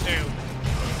of War 2.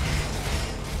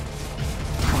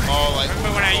 Oh, like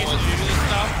remember when I used to do this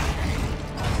stuff?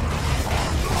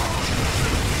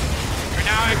 For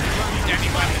now, I can use any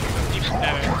weapon, so it's even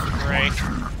better. It's great.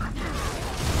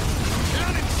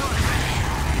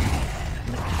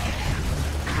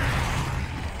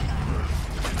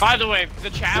 By the way, the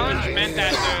challenge meant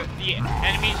that the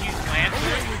enemies use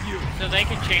lancers, so they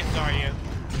can chainsaw you.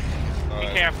 Be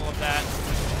careful of that.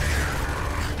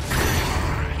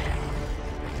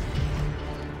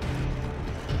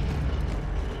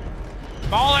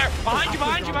 Baller! Behind you,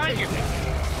 behind you, behind you!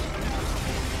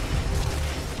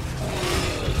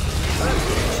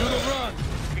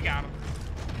 We got him.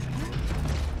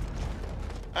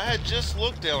 I had just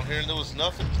looked down here and there was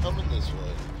nothing coming this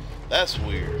way. That's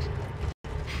weird.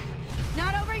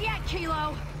 Not over yet,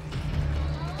 Kilo.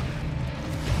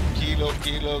 Kilo,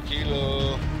 kilo,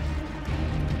 kilo.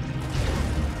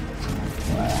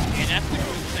 And that's the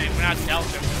cool thing. We're not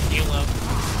Delta, we're Kilo.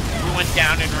 We went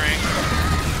down in rank.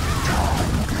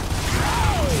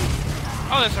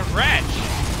 Oh, there's a wretch.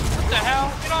 What the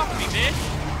hell? Get off me, bitch.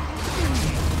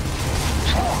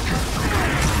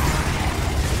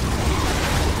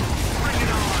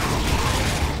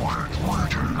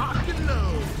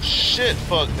 Shit,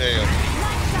 fuck damn.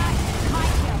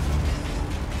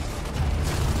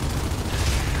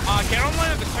 Get on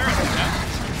one of the turrets,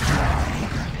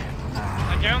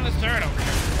 get on this turret over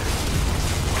here.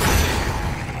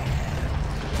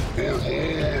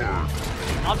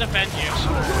 I'll defend you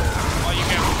while you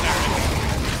get on the turret.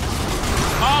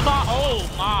 Oh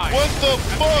my! What the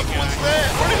fuck was that?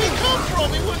 Where did he come from?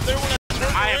 He went there when I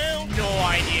turned I around. have no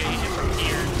idea. He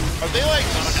disappeared. Are they like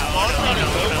spawning on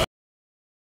his own?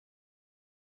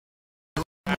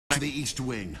 To the East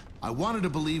Wing. I wanted to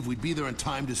believe we'd be there in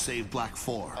time to save Black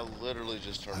 4. I literally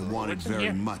just turned I around. wanted What's in very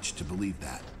here? much to believe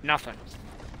that. Nothing.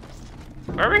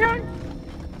 Where are we going?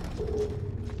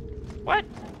 What?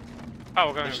 Oh,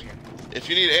 we're going over here. If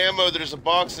you need ammo, there's a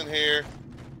box in here.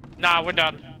 Nah, we're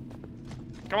done.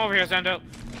 Come over here, Zendo.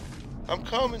 I'm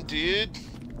coming, dude.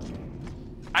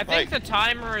 I think Like- the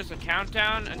timer is a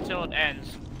countdown until it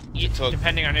ends. Until-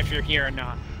 Depending on if you're here or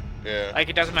not. Yeah. Like,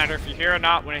 it doesn't matter if you're here or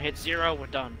not. When it hits 0, we're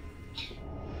done.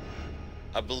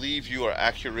 I believe you are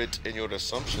accurate in your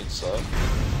assumptions, sir.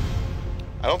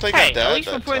 I don't think I Hey, died at least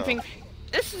we're that putting time. things...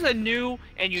 This is a new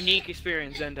and unique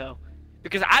experience, Zendo.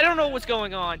 Because I don't know what's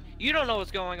going on, you don't know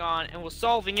what's going on, and we're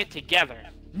solving it together.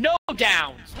 No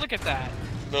downs! Look at that.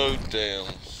 No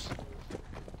downs.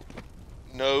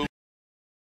 No.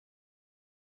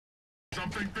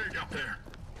 Something big up there.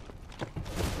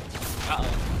 Uh-oh.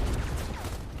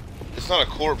 It's not a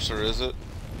corpser, is it?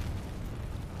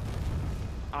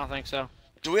 I don't think so.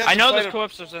 Do we have I to know fight there's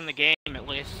co-ops in the game at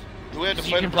least. Do we have to you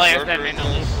fight can a play as berserker them in in a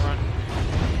loop this? run.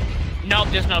 Nope,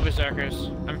 there's no berserkers.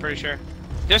 I'm pretty sure.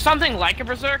 There's something like a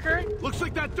berserker. Looks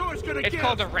like that door's gonna It's give.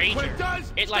 called a When ranger. it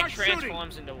does, It like start shooting.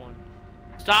 transforms into one.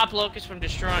 Stop locusts from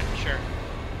destroying. Sure.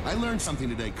 I learned something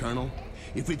today, Colonel.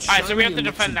 If it's Alright, so we have shiny to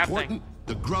and defend looks that thing. important,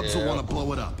 the grubs will want to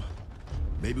blow it up.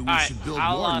 Maybe we Alright, should build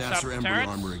I'll, more set Nasser up Ember turrets.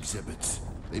 armor exhibits.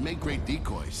 They make great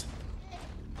decoys.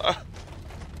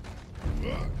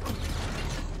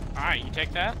 Alright, you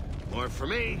take that. More for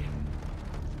me.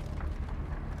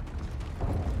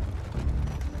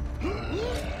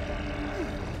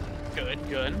 Good,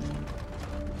 good.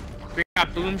 We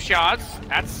got boom shots.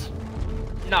 That's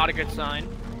not a good sign.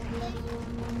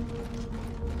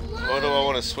 Or do I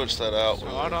want to switch that out?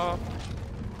 Sawed off.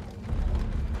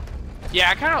 Yeah,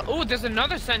 I kind of. Oh, there's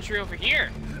another sentry over here.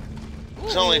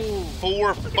 There's only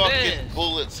 4 fucking this.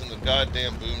 bullets in the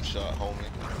goddamn boom shot, homie.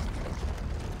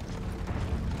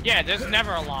 Yeah, there's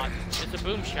never a lot. It's a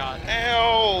boom shot.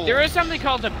 Ow! There is something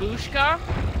called the bushka.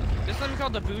 There's something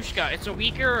called the bushka. It's a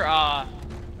weaker,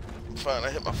 Fine,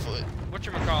 I hit my foot.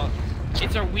 whatchamacallit?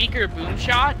 It's a weaker boom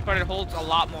shot, but it holds a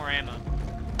lot more ammo.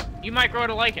 You might grow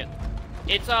to like it.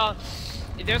 It's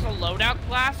there's a loadout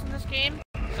class in this game.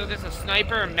 So there's a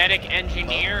sniper, medic,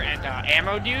 engineer, and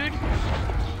ammo dude.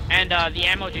 And the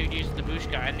ammo dude uses the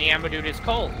bushka, and the ammo dude is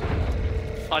cold.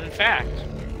 Fun fact.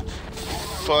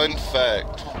 Fun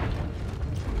fact.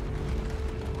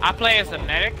 I play as the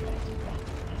medic,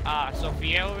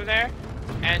 Sophia over there,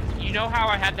 and you know how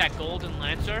I had that golden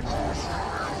lancer?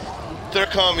 They're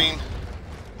coming.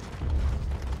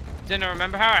 Didn't I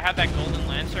remember how I had that golden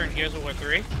lancer in Gears of War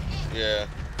 3? Yeah.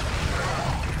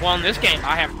 Well, in this game,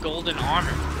 I have golden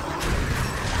armor.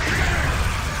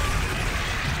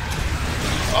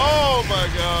 Oh my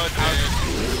god, man.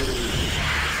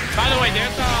 By the way,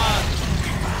 there's after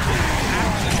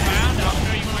this round, I'll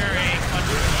show you where a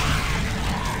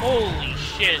holy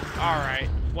shit! All right,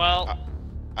 well,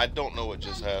 I don't know what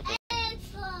just happened.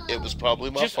 It was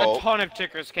probably my just fault. a ton of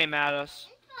tickers came at us.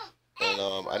 And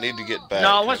I need to get back.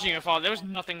 No, it wasn't your fault. There was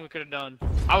nothing we could have done.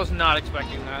 I was not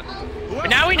expecting that. But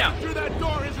now we know. Through that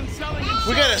door isn't selling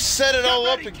We gotta set it all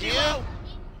up ready, again? Kilo.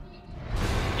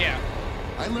 Yeah.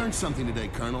 I learned something today,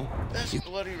 Colonel. That's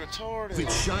bloody retarded. If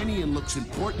it's shiny and looks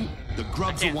important, the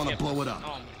grubs will want to blow it up.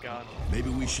 Oh my god. Maybe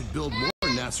we should build more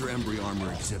Nasser Ember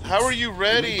armor exhibits. How are you They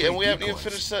ready? make And we great haven't even decoys.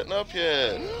 finished setting up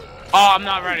yet. Oh, I'm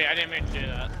not ready. I didn't mean to do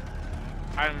that.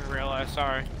 I didn't realize.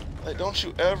 Sorry. Like, don't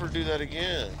you ever do that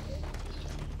again.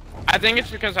 I think it's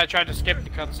because I tried to skip the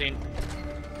cutscene.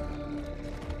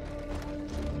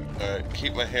 Alright,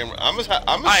 keep my hammer. I'm gonna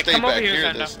Alright, stay come over back here, here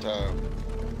Zenda. this time.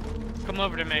 Come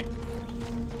over to me.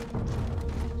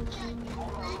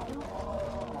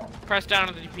 Press down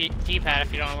on the D-pad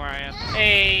if you don't know where I am.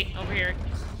 Hey, over here.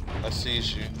 I see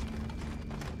you.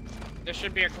 There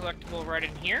should be a collectible right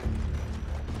in here.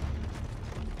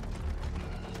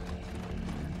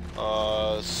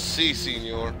 Si,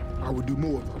 senor. I would do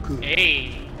more if I could.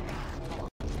 Hey.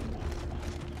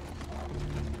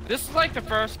 This is like the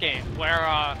first game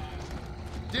where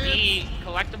the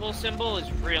collectible symbol is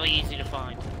really easy to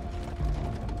find.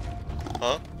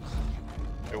 Huh?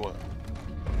 Or what?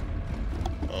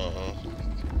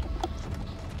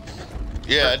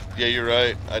 Yeah, you're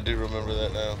right. I do remember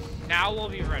that now. Now we'll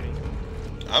be ready.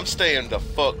 I'm staying the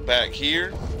fuck back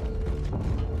here.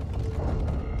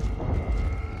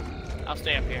 I'll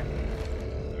stay up here.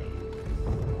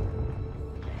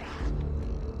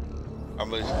 I'm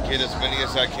gonna get as many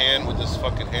as I can with this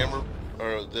fucking hammer,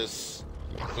 or this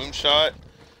boom shot,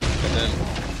 and then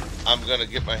I'm gonna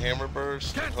get my hammer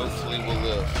burst, and hopefully we'll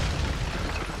live.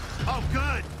 Oh,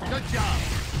 good. Good job.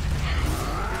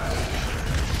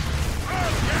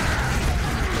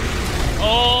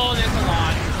 Oh, there's a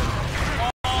lot.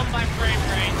 Oh, my frame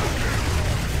rate.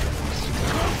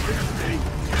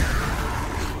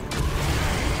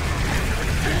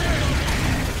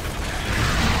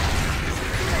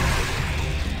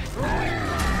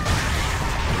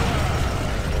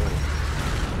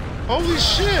 Holy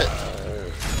shit!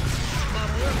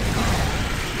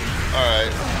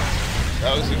 Alright.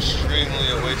 That was extremely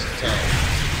a waste of time.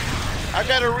 I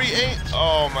gotta re-aim.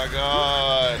 Oh my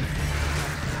god.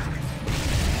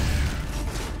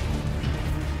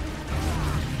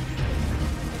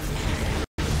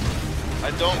 I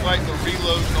don't like the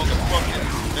reloading on the fucking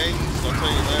things, I'll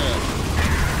tell you that.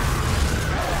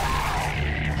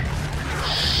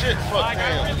 Shit, fuck I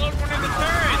gotta him. reload one of the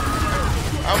turrets.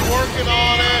 I'm working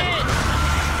on it.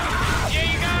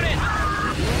 Yeah, you got it.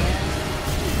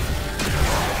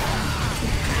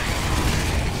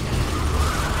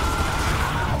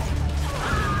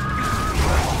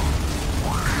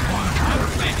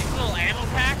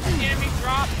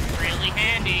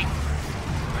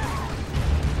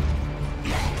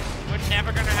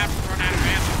 never gonna have to run out of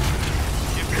ammo.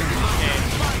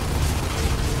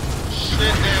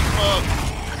 Shit, damn fuck.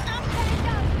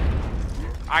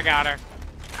 I got her.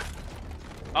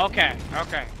 Okay,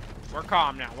 okay. We're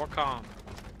calm now, we're calm.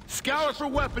 Scour for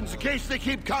weapons in case they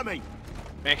keep coming.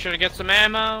 Make sure to get some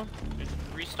ammo. Just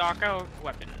restock our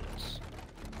weapons.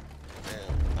 Damn,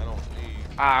 I don't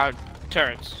need...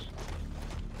 Turrets.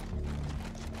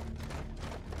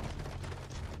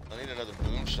 I need another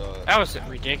boom shot. That was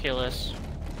ridiculous.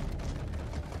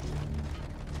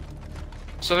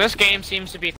 So this game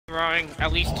seems to be throwing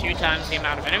at least 2 times the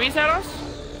amount of enemies at us,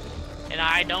 and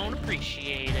I don't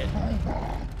appreciate it.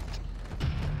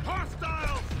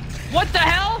 Hostiles! What the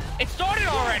hell? It started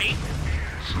already.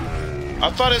 I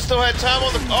thought it still had time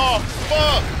on the... Oh,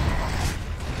 fuck!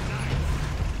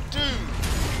 Dude!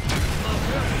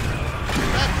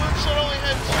 That boom shot only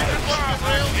had 2 fucking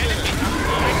rounds in it.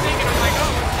 I'm thinking, I'm like,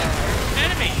 oh, it's an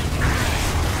enemy.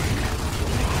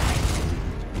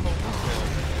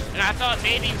 And I thought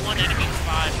maybe one enemy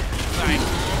survived. Like,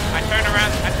 I turned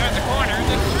around, I turned the corner, and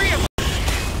there's 3 of them.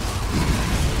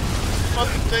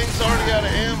 Fucking thing's already out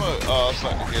of ammo. Oh, it's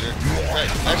not gonna get it.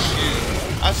 That's you.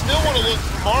 I still want to look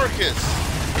for Marcus.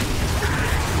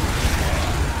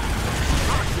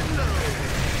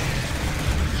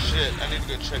 Shit, I need to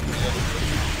go check the other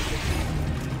one.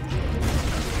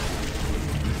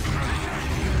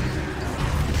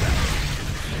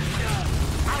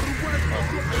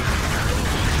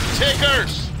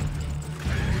 Tickers!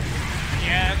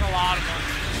 Yeah, there's a lot of them.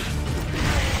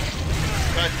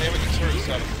 God damn it, the turret's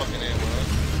out of fucking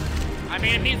ammo. I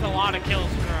mean, it means a lot of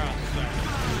kills for us, so.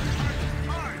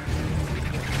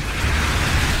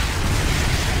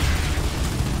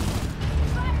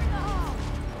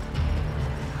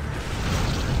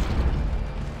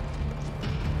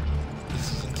 This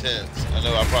is intense. I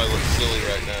know I probably look silly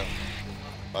right now.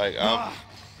 Like, I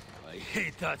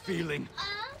hate that feeling.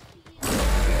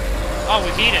 Oh,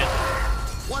 we beat it.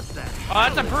 What the? Oh,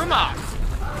 that's a Brumok.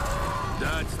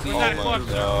 That's the oh my god.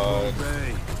 Not a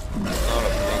thing.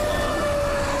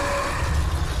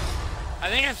 I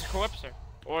think it's a Corpser.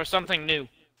 Or something new.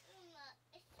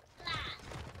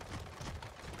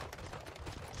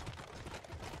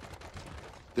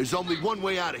 There's only one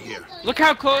way out of here. Look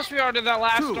how close we are to that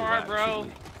last star, bro.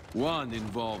 One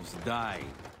involves dying.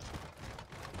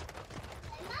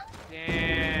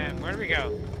 Damn, where do we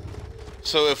go?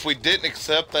 So if we didn't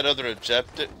accept that other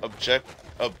objective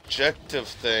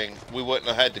thing, we wouldn't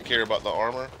have had to care about the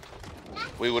armor.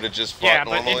 We would have just fought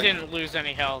normally. Yeah, but it didn't lose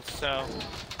any health, so...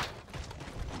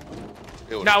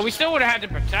 No, we still would have had to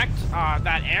protect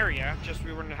that area, just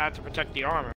we wouldn't have had to protect the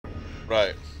armor.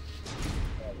 Right.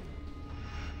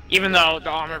 Even though the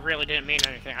armor really didn't mean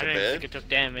anything. I didn't think it took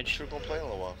damage. We're gonna play in a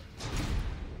little while.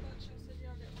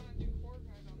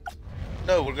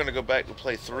 No, we're gonna go back to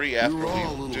play 3 after we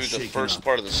do the first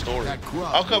part of the story.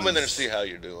 I'll come in there and see how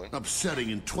you're doing. Upsetting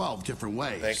in 12 different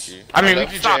ways. Thank you. I mean, we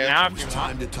can stop now if you want.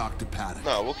 Time to talk to Paddock.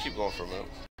 No, we'll keep going for a minute.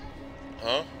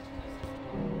 Huh?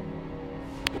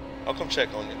 I'll come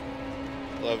check on you.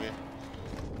 Love you.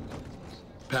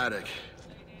 Paddock,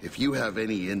 if you have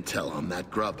any intel on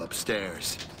that grub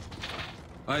upstairs.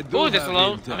 I do this have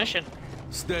low intel. mission.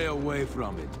 Stay away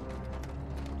from it.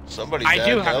 Somebody I died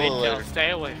do in have the elevator. intel.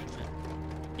 Stay away from it.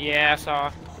 Yeah, I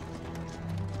saw.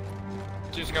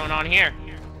 What's just going on here?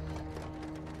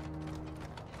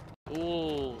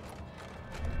 Ooh.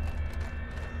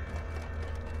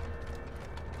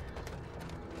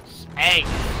 Eggs.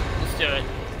 Let's do it.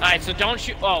 Alright, so don't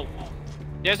shoot. Oh.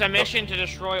 There's a mission to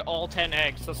destroy all 10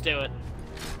 eggs. Let's do it.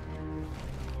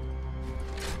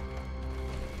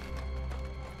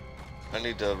 I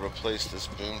need to replace this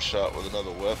boom shot with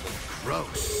another weapon.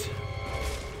 Gross.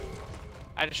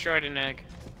 I destroyed an egg.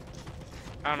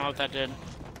 I don't know what that did.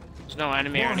 There's no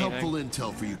enemy or More anything. helpful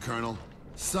intel for you, Colonel.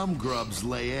 Some grubs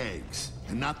lay eggs,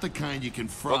 and not the kind you can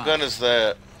fry. What gun is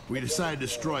that? We decided to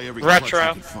destroy every Retro.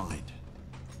 clutch we could find.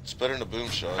 It's better than a boom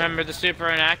shot. Remember the super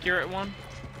inaccurate one?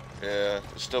 Yeah,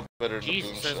 it's still better than a boom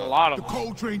Jesus, there's shot. a lot of The them.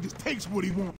 cold train just takes what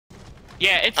he wants.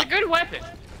 Yeah, it's a good weapon.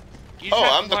 You just have Oh,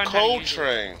 to I'm the learn how to cold use it.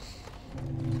 train.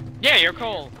 Yeah, you're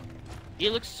cold. He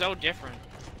looks so different.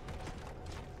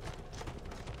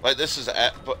 Like this is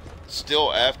but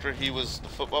still after he was the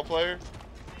football player?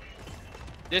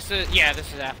 This is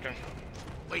after.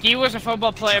 He was a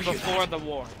football player before the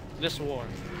war. This war.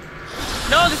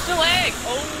 No, there's still egg!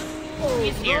 Oh,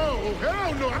 he's here. No,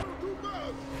 hell no.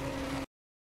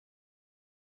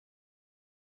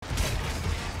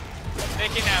 They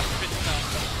can have spit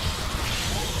stuff.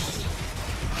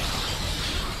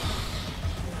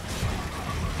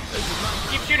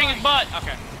 Keep shooting his butt.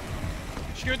 Okay.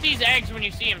 Shoot these eggs when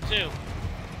you see them too.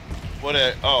 What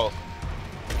at? Oh.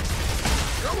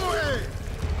 Come on!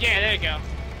 Yeah, there you go.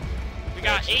 We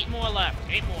got 8 more left.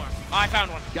 8 more. Oh, I found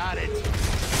one. Got it.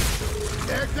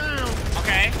 Egg down.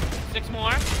 Okay. 6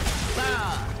 more.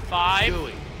 5. Do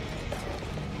it.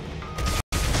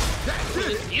 That's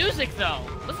This it. music, though.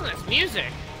 Listen to this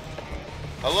music.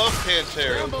 I love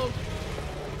Pantera. Scrambled.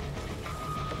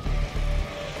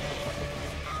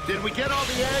 Did we get all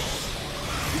the eggs?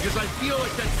 Because I feel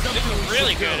like that's something This is we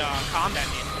really should good do. combat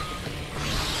music.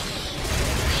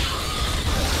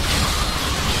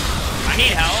 I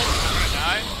need help. I'm gonna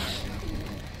die.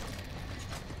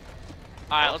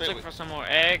 Alright, let's look for some more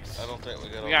eggs. I don't think we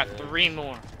got all We got the 3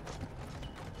 more.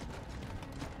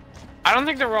 I don't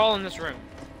think they're all in this room.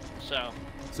 So.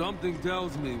 Something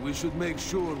tells me we should make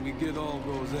sure we get all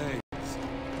those eggs.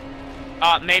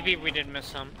 Maybe we did miss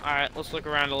some. Alright, let's look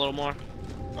around a little more.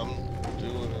 I'm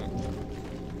doing it.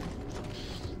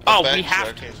 Oh, we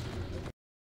have to.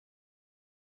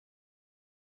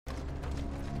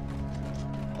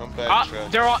 I'm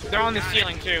backtracking. They're on the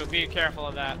ceiling too. Be careful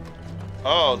of that.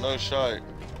 Oh, no shot.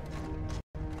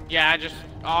 Yeah,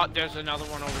 oh, there's another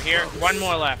one over here. 1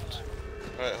 more left.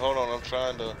 Alright, hold on. I'm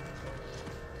trying to.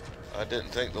 I didn't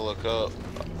think to look up.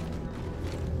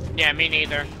 Yeah, me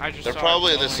neither. They're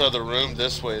probably in this other room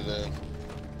this way then.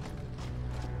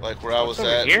 Like where I was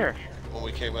at here when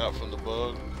we came out from the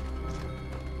bug.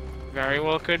 Very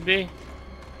well could be.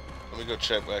 Let me go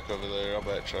check back over there. I'll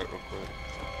backtrack real quick.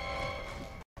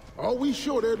 Are we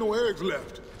sure there are no eggs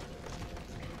left?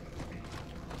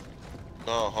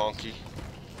 Oh, honky.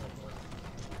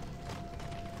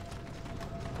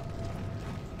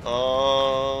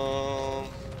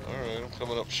 Alright, I'm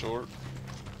coming up short.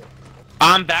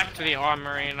 I'm back to the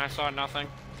armory and I saw nothing.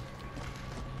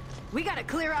 We gotta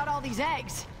clear out all these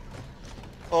eggs.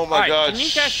 Oh my god. Can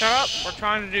you guys shut up? We're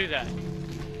trying to do that.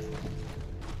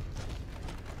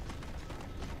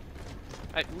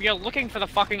 We are looking for the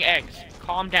fucking eggs.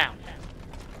 Calm down.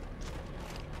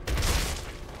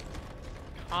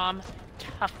 Calm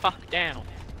the fuck down.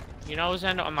 You know,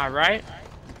 Zendo, am I right?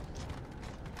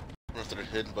 I wonder if they're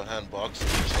hidden behind boxes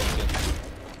or something.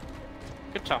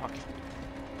 Good talk.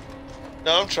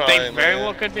 No, I'm trying, They very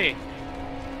well could be.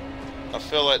 I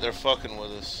feel like they're fucking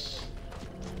with us.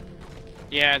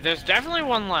 Yeah, there's definitely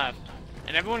one left.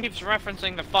 And everyone keeps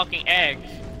referencing the fucking eggs.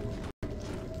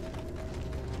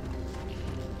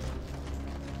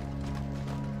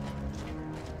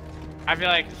 I feel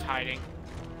like it's hiding.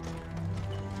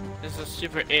 This is a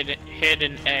super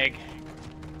hidden egg.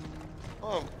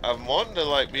 Well, I'm wanting to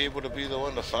like be able to be the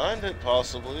one to find it,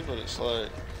 possibly, but it's like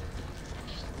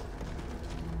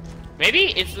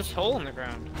maybe it's this hole in the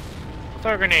ground.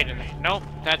 Throw a grenade in there. Nope,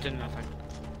 that did nothing.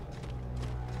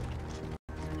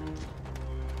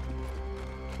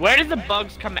 Where did the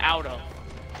bugs come out of?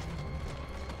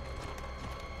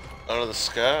 Out of the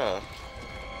sky.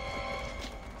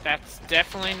 That's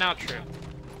definitely not true.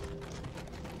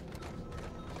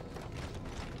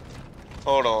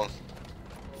 Hold on.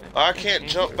 I can't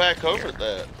jump back over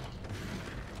that.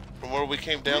 From where we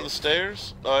came down the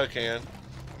stairs? Oh, I can.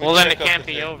 Well, then it can't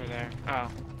be over there.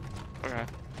 Oh. Okay.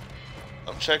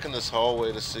 I'm checking this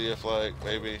hallway to see if, like,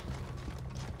 maybe...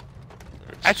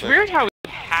 It's weird how we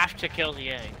have to kill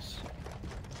the eggs.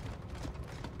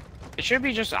 It should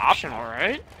be just optional,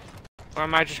 right? Or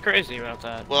am I just crazy about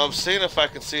that? Well, I'm seeing if I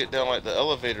can see it down, like, the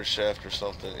elevator shaft or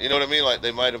something. You know what I mean? Like,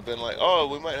 they might have been like, oh,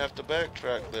 we might have to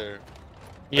backtrack there.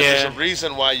 Yeah. There's a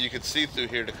reason why you could see through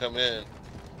here to come in.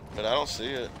 But I don't see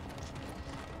it.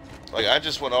 Like, I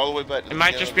just went all the way back to the It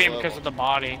might just be because of the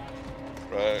body.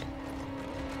 Right.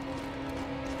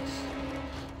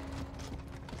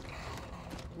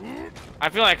 I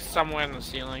feel like somewhere in the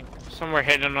ceiling. Somewhere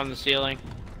hidden on the ceiling.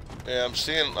 Yeah, I'm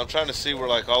trying to see where,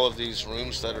 like, all of these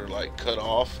rooms that are, like, cut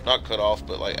off. Not cut off,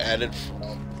 but, like, added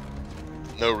for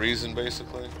no reason,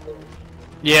 basically.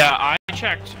 Yeah, I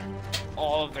checked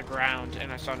all of the ground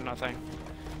and I saw nothing.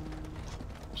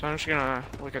 So I'm just gonna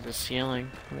look at the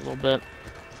ceiling a little bit.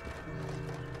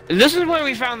 This is where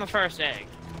we found the first egg.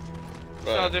 Right.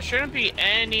 So there shouldn't be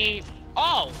any...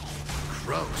 Oh!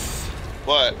 Gross.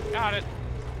 What? Got it.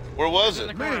 Where was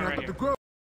it? Man, right the gross.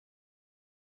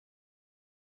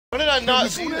 Why did I not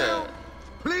see that?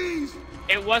 Please.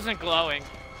 It wasn't glowing.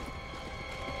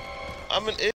 I'm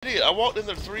an idiot. I walked in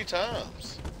there 3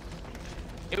 times.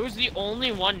 It was the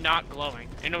only one not glowing.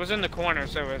 And it was in the corner,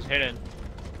 so it was hidden.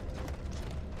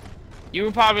 You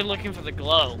were probably looking for the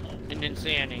glow and didn't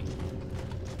see any.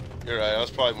 You're right. I was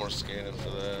probably more scanning for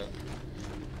that.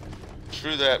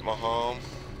 True that, Maham.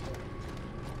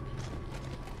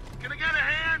 Can I get a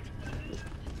hand?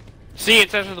 See,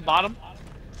 it says at the bottom.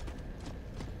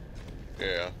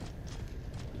 Yeah.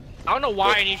 I don't know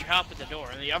why I need your help at the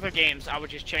door. In the other games, I would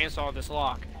just chainsaw this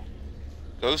lock.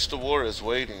 Ghost of War is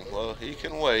waiting. Well, he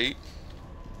can wait.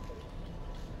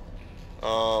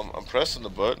 I'm pressing the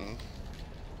button.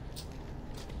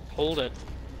 Hold it.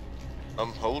 I'm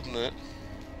holding it.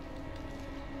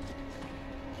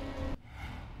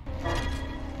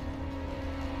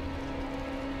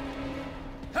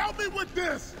 Help me with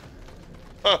this!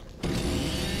 Huh.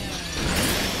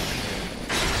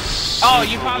 Oh,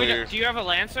 you probably do you have a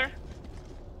Lancer?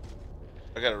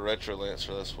 I got a Retro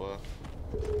Lancer, that's why.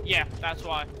 Yeah, that's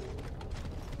why.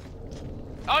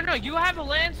 Oh no, you have a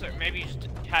Lancer. Maybe you just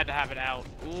had to have it out.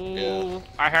 Ooh, yeah.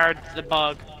 I heard the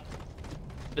bug.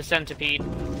 The centipede.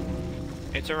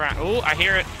 It's around. Ooh, I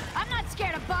hear it. I'm not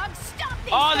scared of bugs. Stop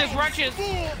these Oh, things. there's wrenches.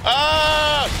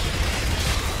 Ah!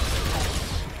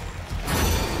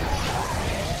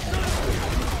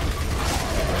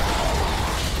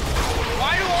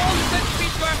 Why do all the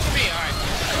centipedes go after me? Alright.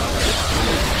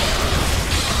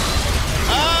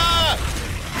 Ah!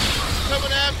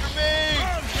 Coming after me!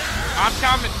 I'm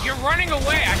coming. You're running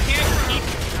away. I can't keep you.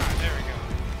 Ah, there we go.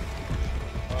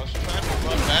 I was trying to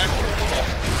run backwards.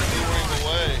 You're running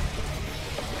away.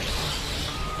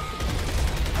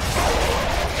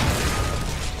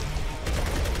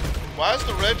 Why is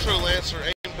the Retro Lancer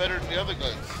aim better than the other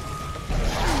guns?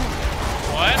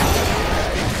 What?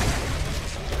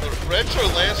 The Retro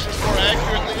Lancer's more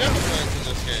accurate than the other guns in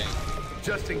this game.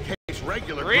 Just in case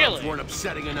regular grubs weren't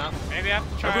upsetting enough. Maybe I have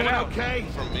to try Everyone it out. Okay?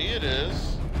 For me it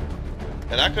is.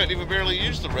 And I couldn't even barely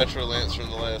use the Retro Lancer in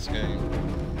the last game.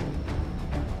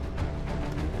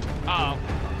 Uh-oh.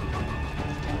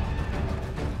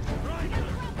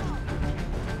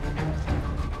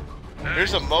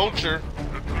 Here's a mulcher.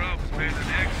 We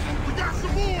got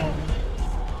some more!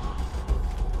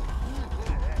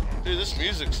 Dude, this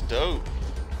music's dope.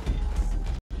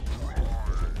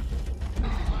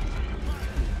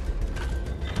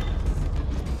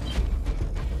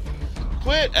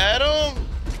 Quit, Adam!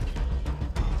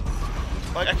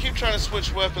 Like, I keep trying to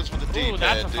switch weapons with the D-pad, Ooh,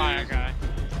 that's a dude. fire guy.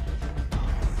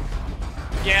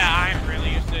 Yeah, I'm really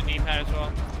used to the D-pad as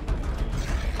well.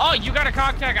 Oh, you got a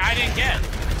cock tag I didn't get. The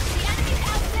enemy's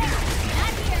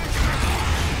out there.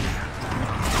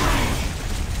 Not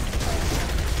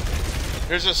here.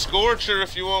 There's a Scorcher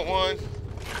if you want one.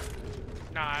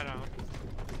 No, I don't.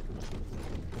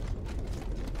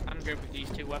 I'm good with these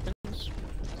two weapons.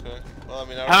 Okay. Well, I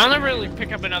mean, I only really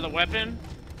pick up another weapon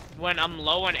when I'm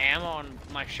low on ammo on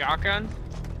my shotgun,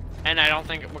 and I don't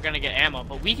think we're gonna get ammo.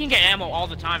 But we can get ammo all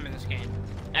the time in this game.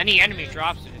 Any enemy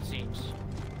drops it, it seems.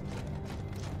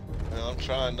 I'm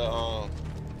trying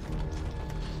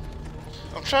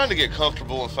to get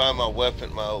comfortable and find my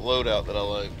weapon, my loadout that I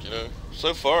like. You know.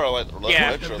 So far, I like the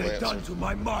Retro Lancer. To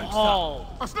my Oh.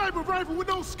 A sniper rifle with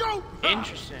no scope.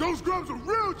 Interesting. Those grubs are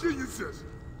real geniuses.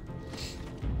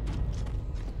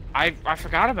 I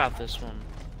forgot about this one.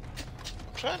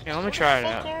 Yeah, let me try it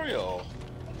out. Are y'all?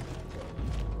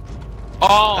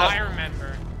 Oh, I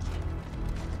remember.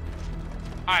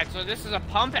 Alright, so this is a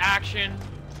pump action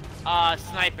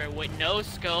sniper with no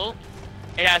scope.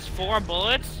 It has 4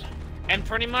 bullets, and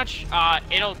pretty much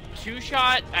it'll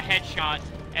 2-shot a headshot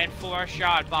and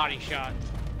 4-shot body shot.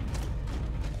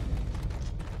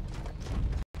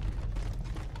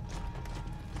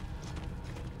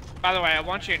 By the way, I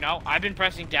want you to know, I've been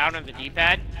pressing down on the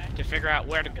D-pad to figure out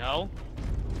where to go,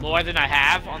 more than I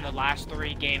have on the last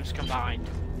 3 games combined.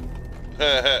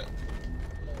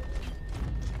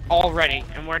 Already,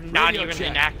 and we're not even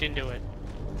an act into it.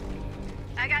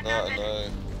 I got nothing. No.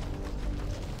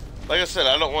 Like I said,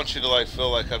 I don't want you to like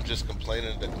feel like I'm just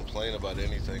complaining to complain about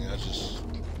anything. I just...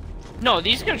 No,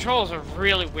 these controls are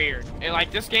really weird. And,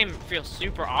 like, this game feels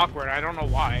super awkward. I don't know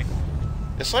why.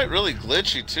 It's like really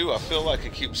glitchy too. I feel like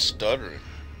it keeps stuttering.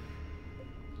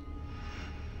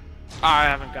 I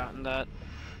haven't gotten that.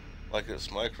 Like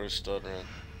it's micro stuttering.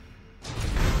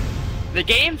 The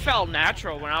game felt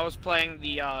natural when I was playing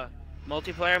the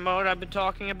multiplayer mode I've been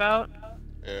talking about.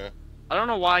 Yeah. I don't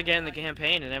know why I get in the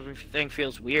campaign and everything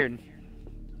feels weird.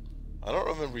 I don't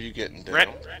remember you getting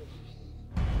down.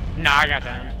 Nah, I got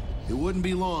down. It wouldn't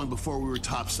be long before we were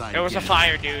topside. There was a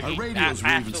fire dude. Our He radios were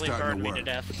even absolutely starting burned to me work, to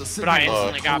death. but the But I signal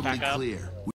was instantly got totally back up. clear.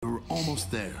 We were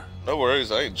almost there. No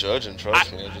worries, I ain't judging.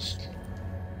 Trust me. I just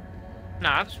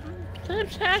Nah,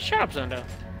 shut up, Zendo.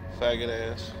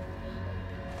 faggot ass.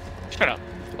 Shut up.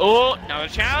 Oh, now the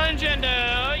challenge,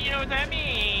 Zendo. You know what that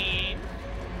means.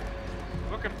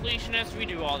 We're completionists. We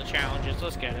do all the challenges.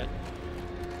 Let's get it.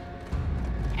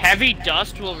 Heavy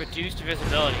dust will reduce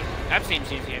visibility. That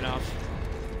seems easy enough.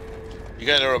 You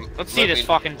gotta Let's see this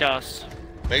fucking dust.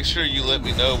 Make sure you let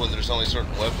me know when there's only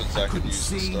certain weapons I can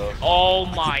use and stuff. Oh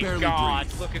my god,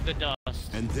 look at the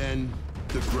dust. And then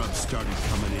the grubs started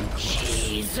coming in close.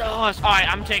 Jesus! Alright,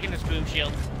 I'm taking this boom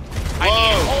shield.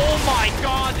 Oh my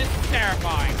god, this is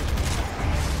terrifying.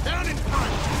 Down in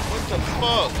front! What the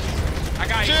fuck? I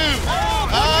got you. Dude! Oh,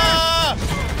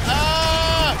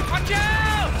 watch Ah!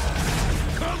 out!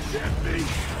 Come get me!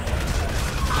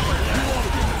 You all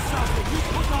get the something. You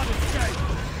could not escape.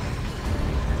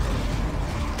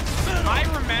 I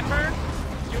remember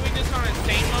doing this on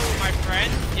insane mode with my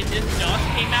friends, and this dust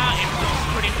came out and we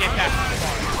couldn't get that far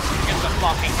against the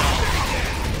fucking dust.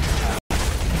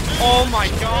 Oh my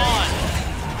god!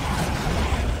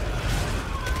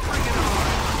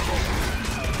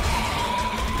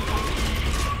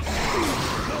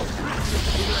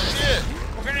 Shit!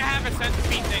 We're gonna have a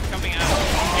centipede thing coming out.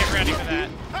 Get ready for that.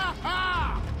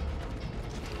 I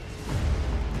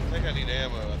think I need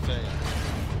ammo, I think.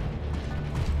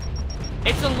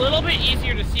 It's a little bit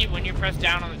easier to see when you press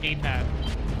down on the D-pad.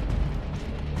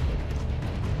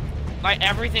 Like,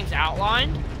 everything's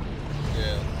outlined.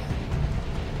 Yeah.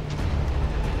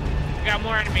 We got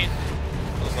more enemies.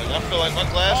 I was like, I feel like my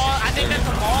glasses. Oh, I think that's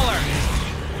a mauler.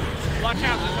 Watch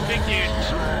out, there's a big dude.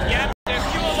 Yep, there's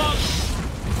two of them.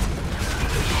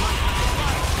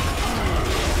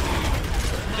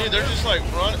 Dude, they're just like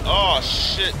run. Oh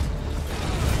shit.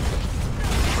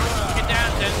 Get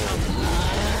down, Sentinel.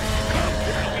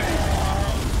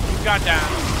 Got down.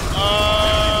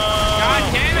 God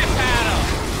damn it, Paddle!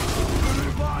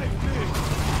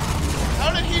 How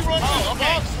did he run through a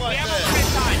box like that?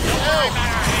 Don't worry about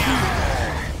our AI.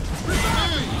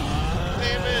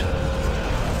 Damn it.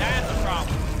 That's a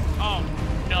problem. Oh,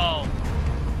 no.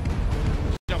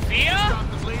 Sophia? Stop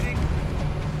the bleeding.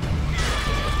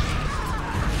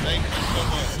 Thank you so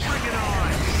much. Bring it on.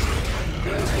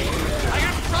 I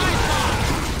got a prize box!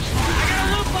 I got a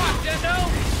loot box, Zendo!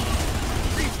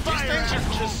 These things are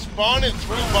just spawning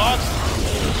through boxes.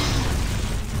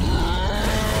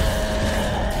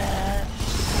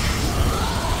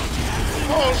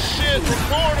 Oh shit,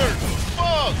 recorder!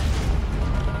 Fuck!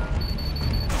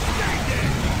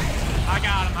 I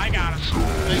got him.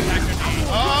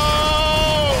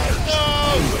 Oh no!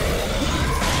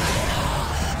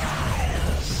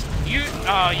 You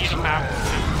don't have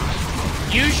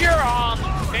to. Use your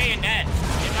bayonet.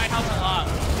 It might help a lot.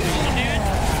 Dude.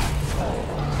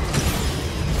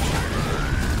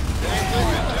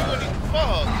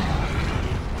 Fuck!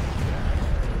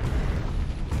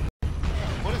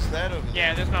 What is that over there?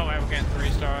 Yeah, there's no way we're getting 3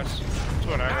 stars. It's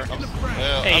whatever.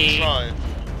 Well, Hey. I'm trying.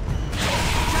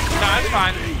 No, it's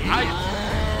fine.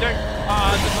 The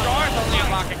stars only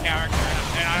unlock a character,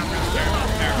 and I don't really care about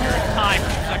the character. It's time for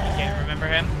the second game, remember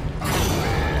him?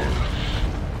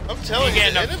 I'm telling you,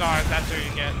 get enough stars, that's what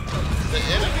you get. The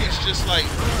enemies just like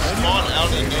spawn out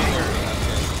of nowhere.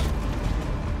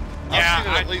 Yeah, I've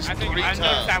seen it at least I think 3 I times.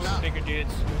 noticed that with the bigger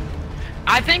dudes.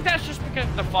 I think that's just because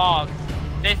of the fog.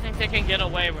 They think they can get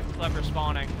away with clever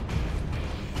spawning.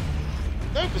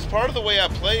 No, because part of the way I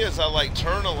play is I like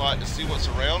turn a lot to see what's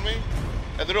around me,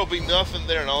 and there'll be nothing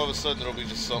there, and all of a sudden there'll be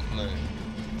just something there.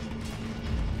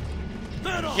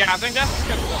 Yeah, I think that's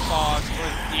because of the fog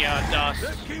with the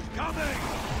dust. Keep coming.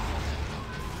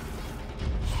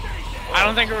 I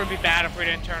don't think it would be bad if we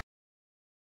didn't turn.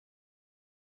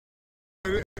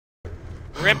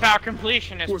 Rip out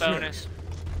completionist bonus.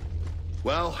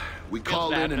 Well, we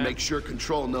call in and make sure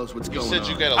Control knows what's going on. You said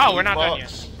you got a Oh, we're not box.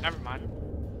 done yet. Never mind.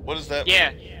 What does that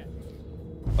Yeah. mean?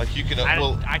 Like you can,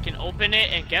 I can open it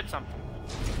and get something.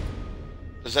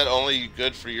 is that only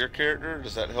good for your character, or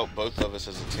does that help both of us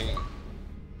as a team?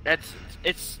 It's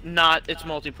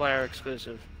multiplayer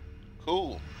exclusive.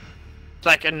 Cool. It's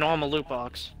like a normal loot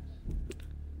box.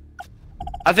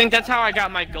 I think that's how I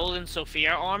got my golden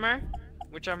Sophia armor,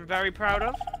 which I'm very proud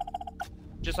of.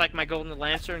 Just like my golden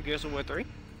Lancer in Gears of War 3.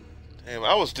 Damn,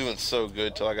 I was doing so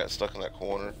good till I got stuck in that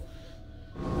corner.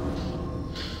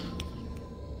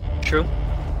 True.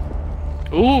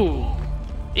 Ooh.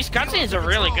 These cutscenes are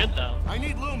really good though. I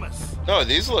need Loomis. No,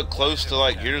 these look close to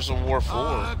like Gears of War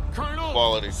 4 Colonel,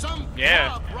 quality.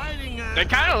 Yeah. They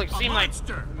kind of seem like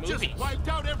movies. Just wiped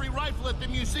out every rifle at the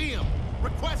museum.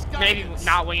 Request Maybe guidance.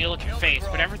 not when you look at face,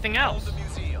 but everything else.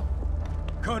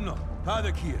 Colonel,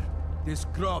 Paddock here. This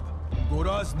grub,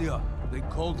 Goraznia, they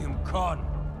called him Khan.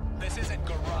 This isn't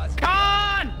Goraz.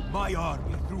 Khan! My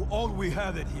army threw all we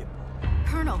have at him.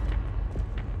 Colonel,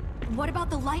 what about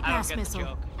the light I don't mass get the missile?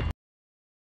 joke.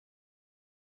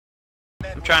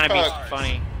 I'm trying to be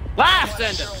funny. Laugh,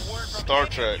 Zendo! Star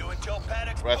Trek.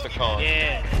 Wrath of Khan.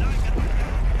 Yeah.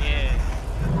 Yeah.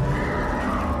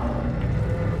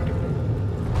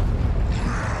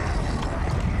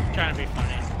 trying to be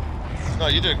funny. No,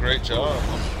 you did a great job.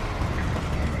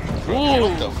 Ooh.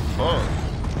 What the fuck?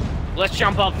 Let's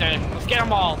jump up then. Let's get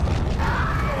them all.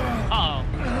 Uh-oh.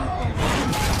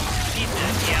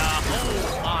 Jesus, yeah.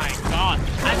 Oh my god.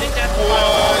 I think that's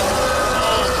what?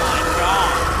 Oh my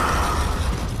god.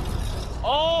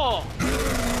 Oh!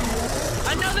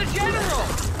 Another general!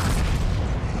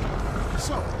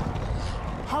 So,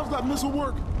 how's that missile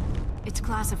work? It's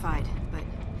classified, but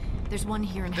there's one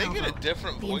here in They Halvo. get a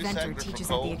different The voice inventor actor teaches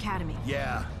for at the Cole. academy.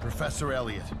 Yeah, Professor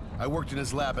Elliot. I worked in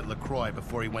his lab at LaCroix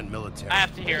before he went military. I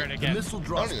have to hear it The again. missile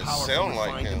draws Don't even power sound from like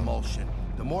refined him. emulsion.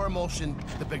 The more emulsion,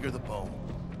 the bigger the bone.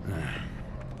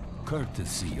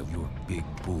 Courtesy of your big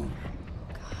boom.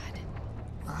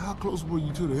 How close were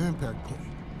you to the impact point?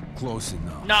 Close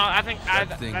enough. No, I think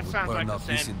That thing that would sounds burn like the up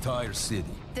this same. entire city.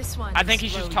 This one. I think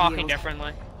is he's just low talking yield.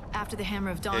 differently. After the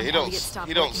Hammer of Dawn, Yeah, Elliot stopped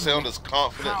he don't working sound on as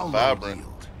confident How and low vibrant.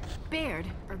 yield? Baird.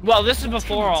 or Well, this is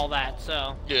before Lieutenant. all that,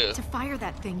 so. Yeah. To fire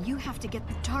that thing, you have to get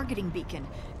the targeting beacon,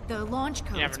 the launch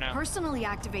never codes, know. personally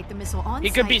activate the missile on He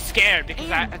site. could be scared because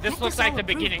and this get looks all like the approved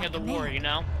beginning by of the war, command. you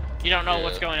know? You don't know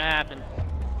what's Yeah. going to happen.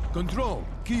 Control,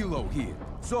 Kilo here.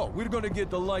 So, we're gonna get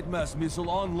the light mass missile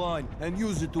online and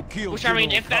use it to kill Which, I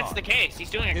mean, General if that's Cobb. the case, he's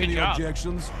doing a good Any job.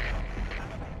 objections?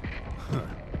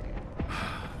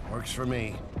 Works for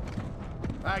me.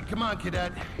 All right, come on,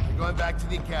 cadet. You're going back to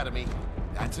the academy.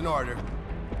 That's an order.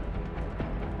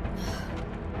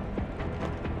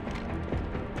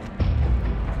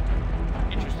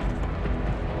 Interesting.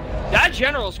 That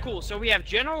general's cool. So we have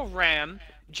General Ram,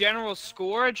 General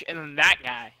Scourge, and then that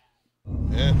guy.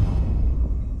 Yeah.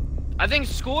 I think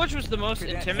Scourge was the most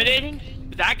intimidating.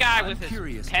 But that guy with his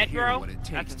Curious to pet hear bro, what it that's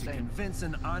takes to insane. convince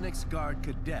an Onyx Guard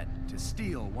cadet to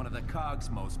steal one of the COG's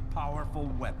most powerful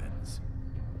weapons.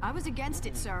 I was against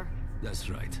it, sir. That's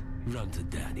right. Run to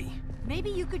daddy. Maybe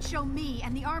you could show me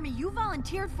and the army you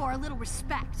volunteered for a little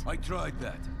respect. I tried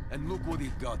that, and look what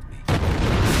it got me.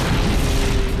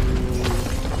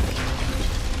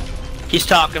 He's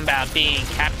talking about being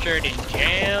captured and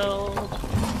jailed.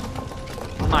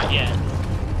 Not yet.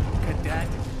 Cadet,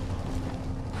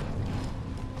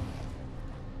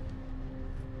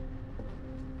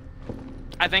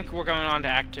 I think we're going on to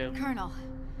Act 2. Colonel,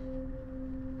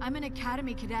 I'm an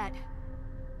academy cadet.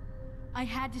 I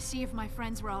had to see if my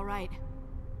friends were all right.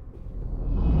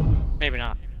 Maybe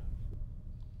not.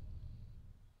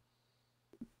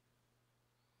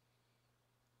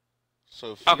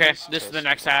 So Okay, this is the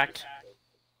next act.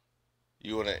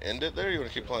 You want to end it there? Or you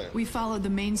want to keep playing? We followed the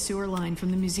main sewer line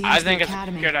from the museum I to think the it's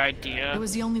academy. a good idea. It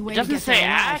was the only way It to doesn't get say there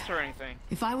alive. act or anything.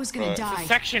 If I was gonna Right. die,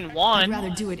 Section 1. I'd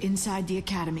rather do it inside the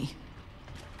academy.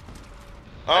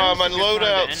 Oh, my think it's time to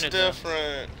loadout's end it, though.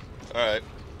 different. Alright.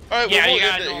 Alright, Yeah, well, you we'll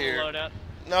gotta end know it the here. load up.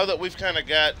 Now that we've kind of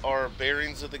got our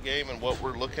bearings of the game and what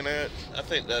we're looking at, I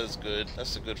think that is good.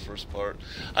 That's a good first part.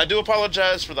 I do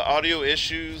apologize for the audio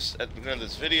issues at the beginning of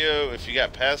this video. If you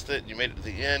got past it and you made it to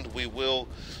the end, we will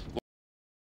make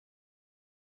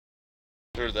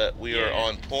sure that we are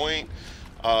on point.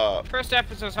 First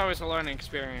episode's always a learning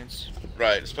experience.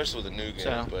 Right, especially with a new game.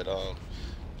 So. But no,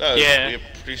 Yeah. we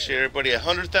appreciate everybody.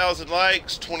 100,000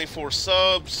 likes, 24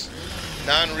 subs,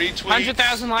 9 retweets.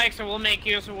 100,000 likes and we'll make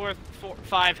Gears of War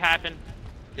 5 happen.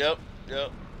 Yep,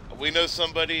 yep. We know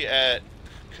somebody at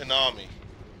Konami.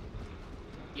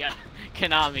 Yeah,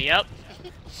 Konami, yep.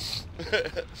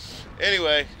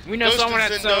 Anyway, We know Ghost someone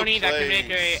of at Zendo Sony that can make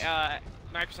plays a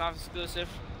Microsoft exclusive.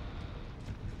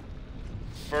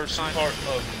 first part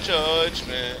of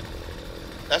Judgment.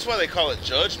 That's why they call it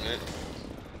Judgment.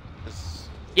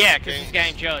 Yeah, because he's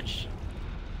getting judged.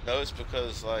 No, it's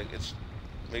because like it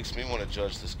makes me want to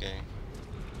judge this game.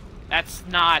 That's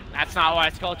not why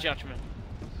it's called Judgment.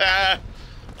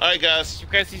 Alright guys.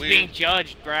 Because he's being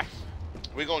judged, bruh.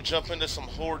 We're gonna jump into some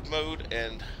horde mode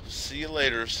and see you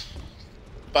later.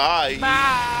 Bye.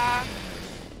 Bye.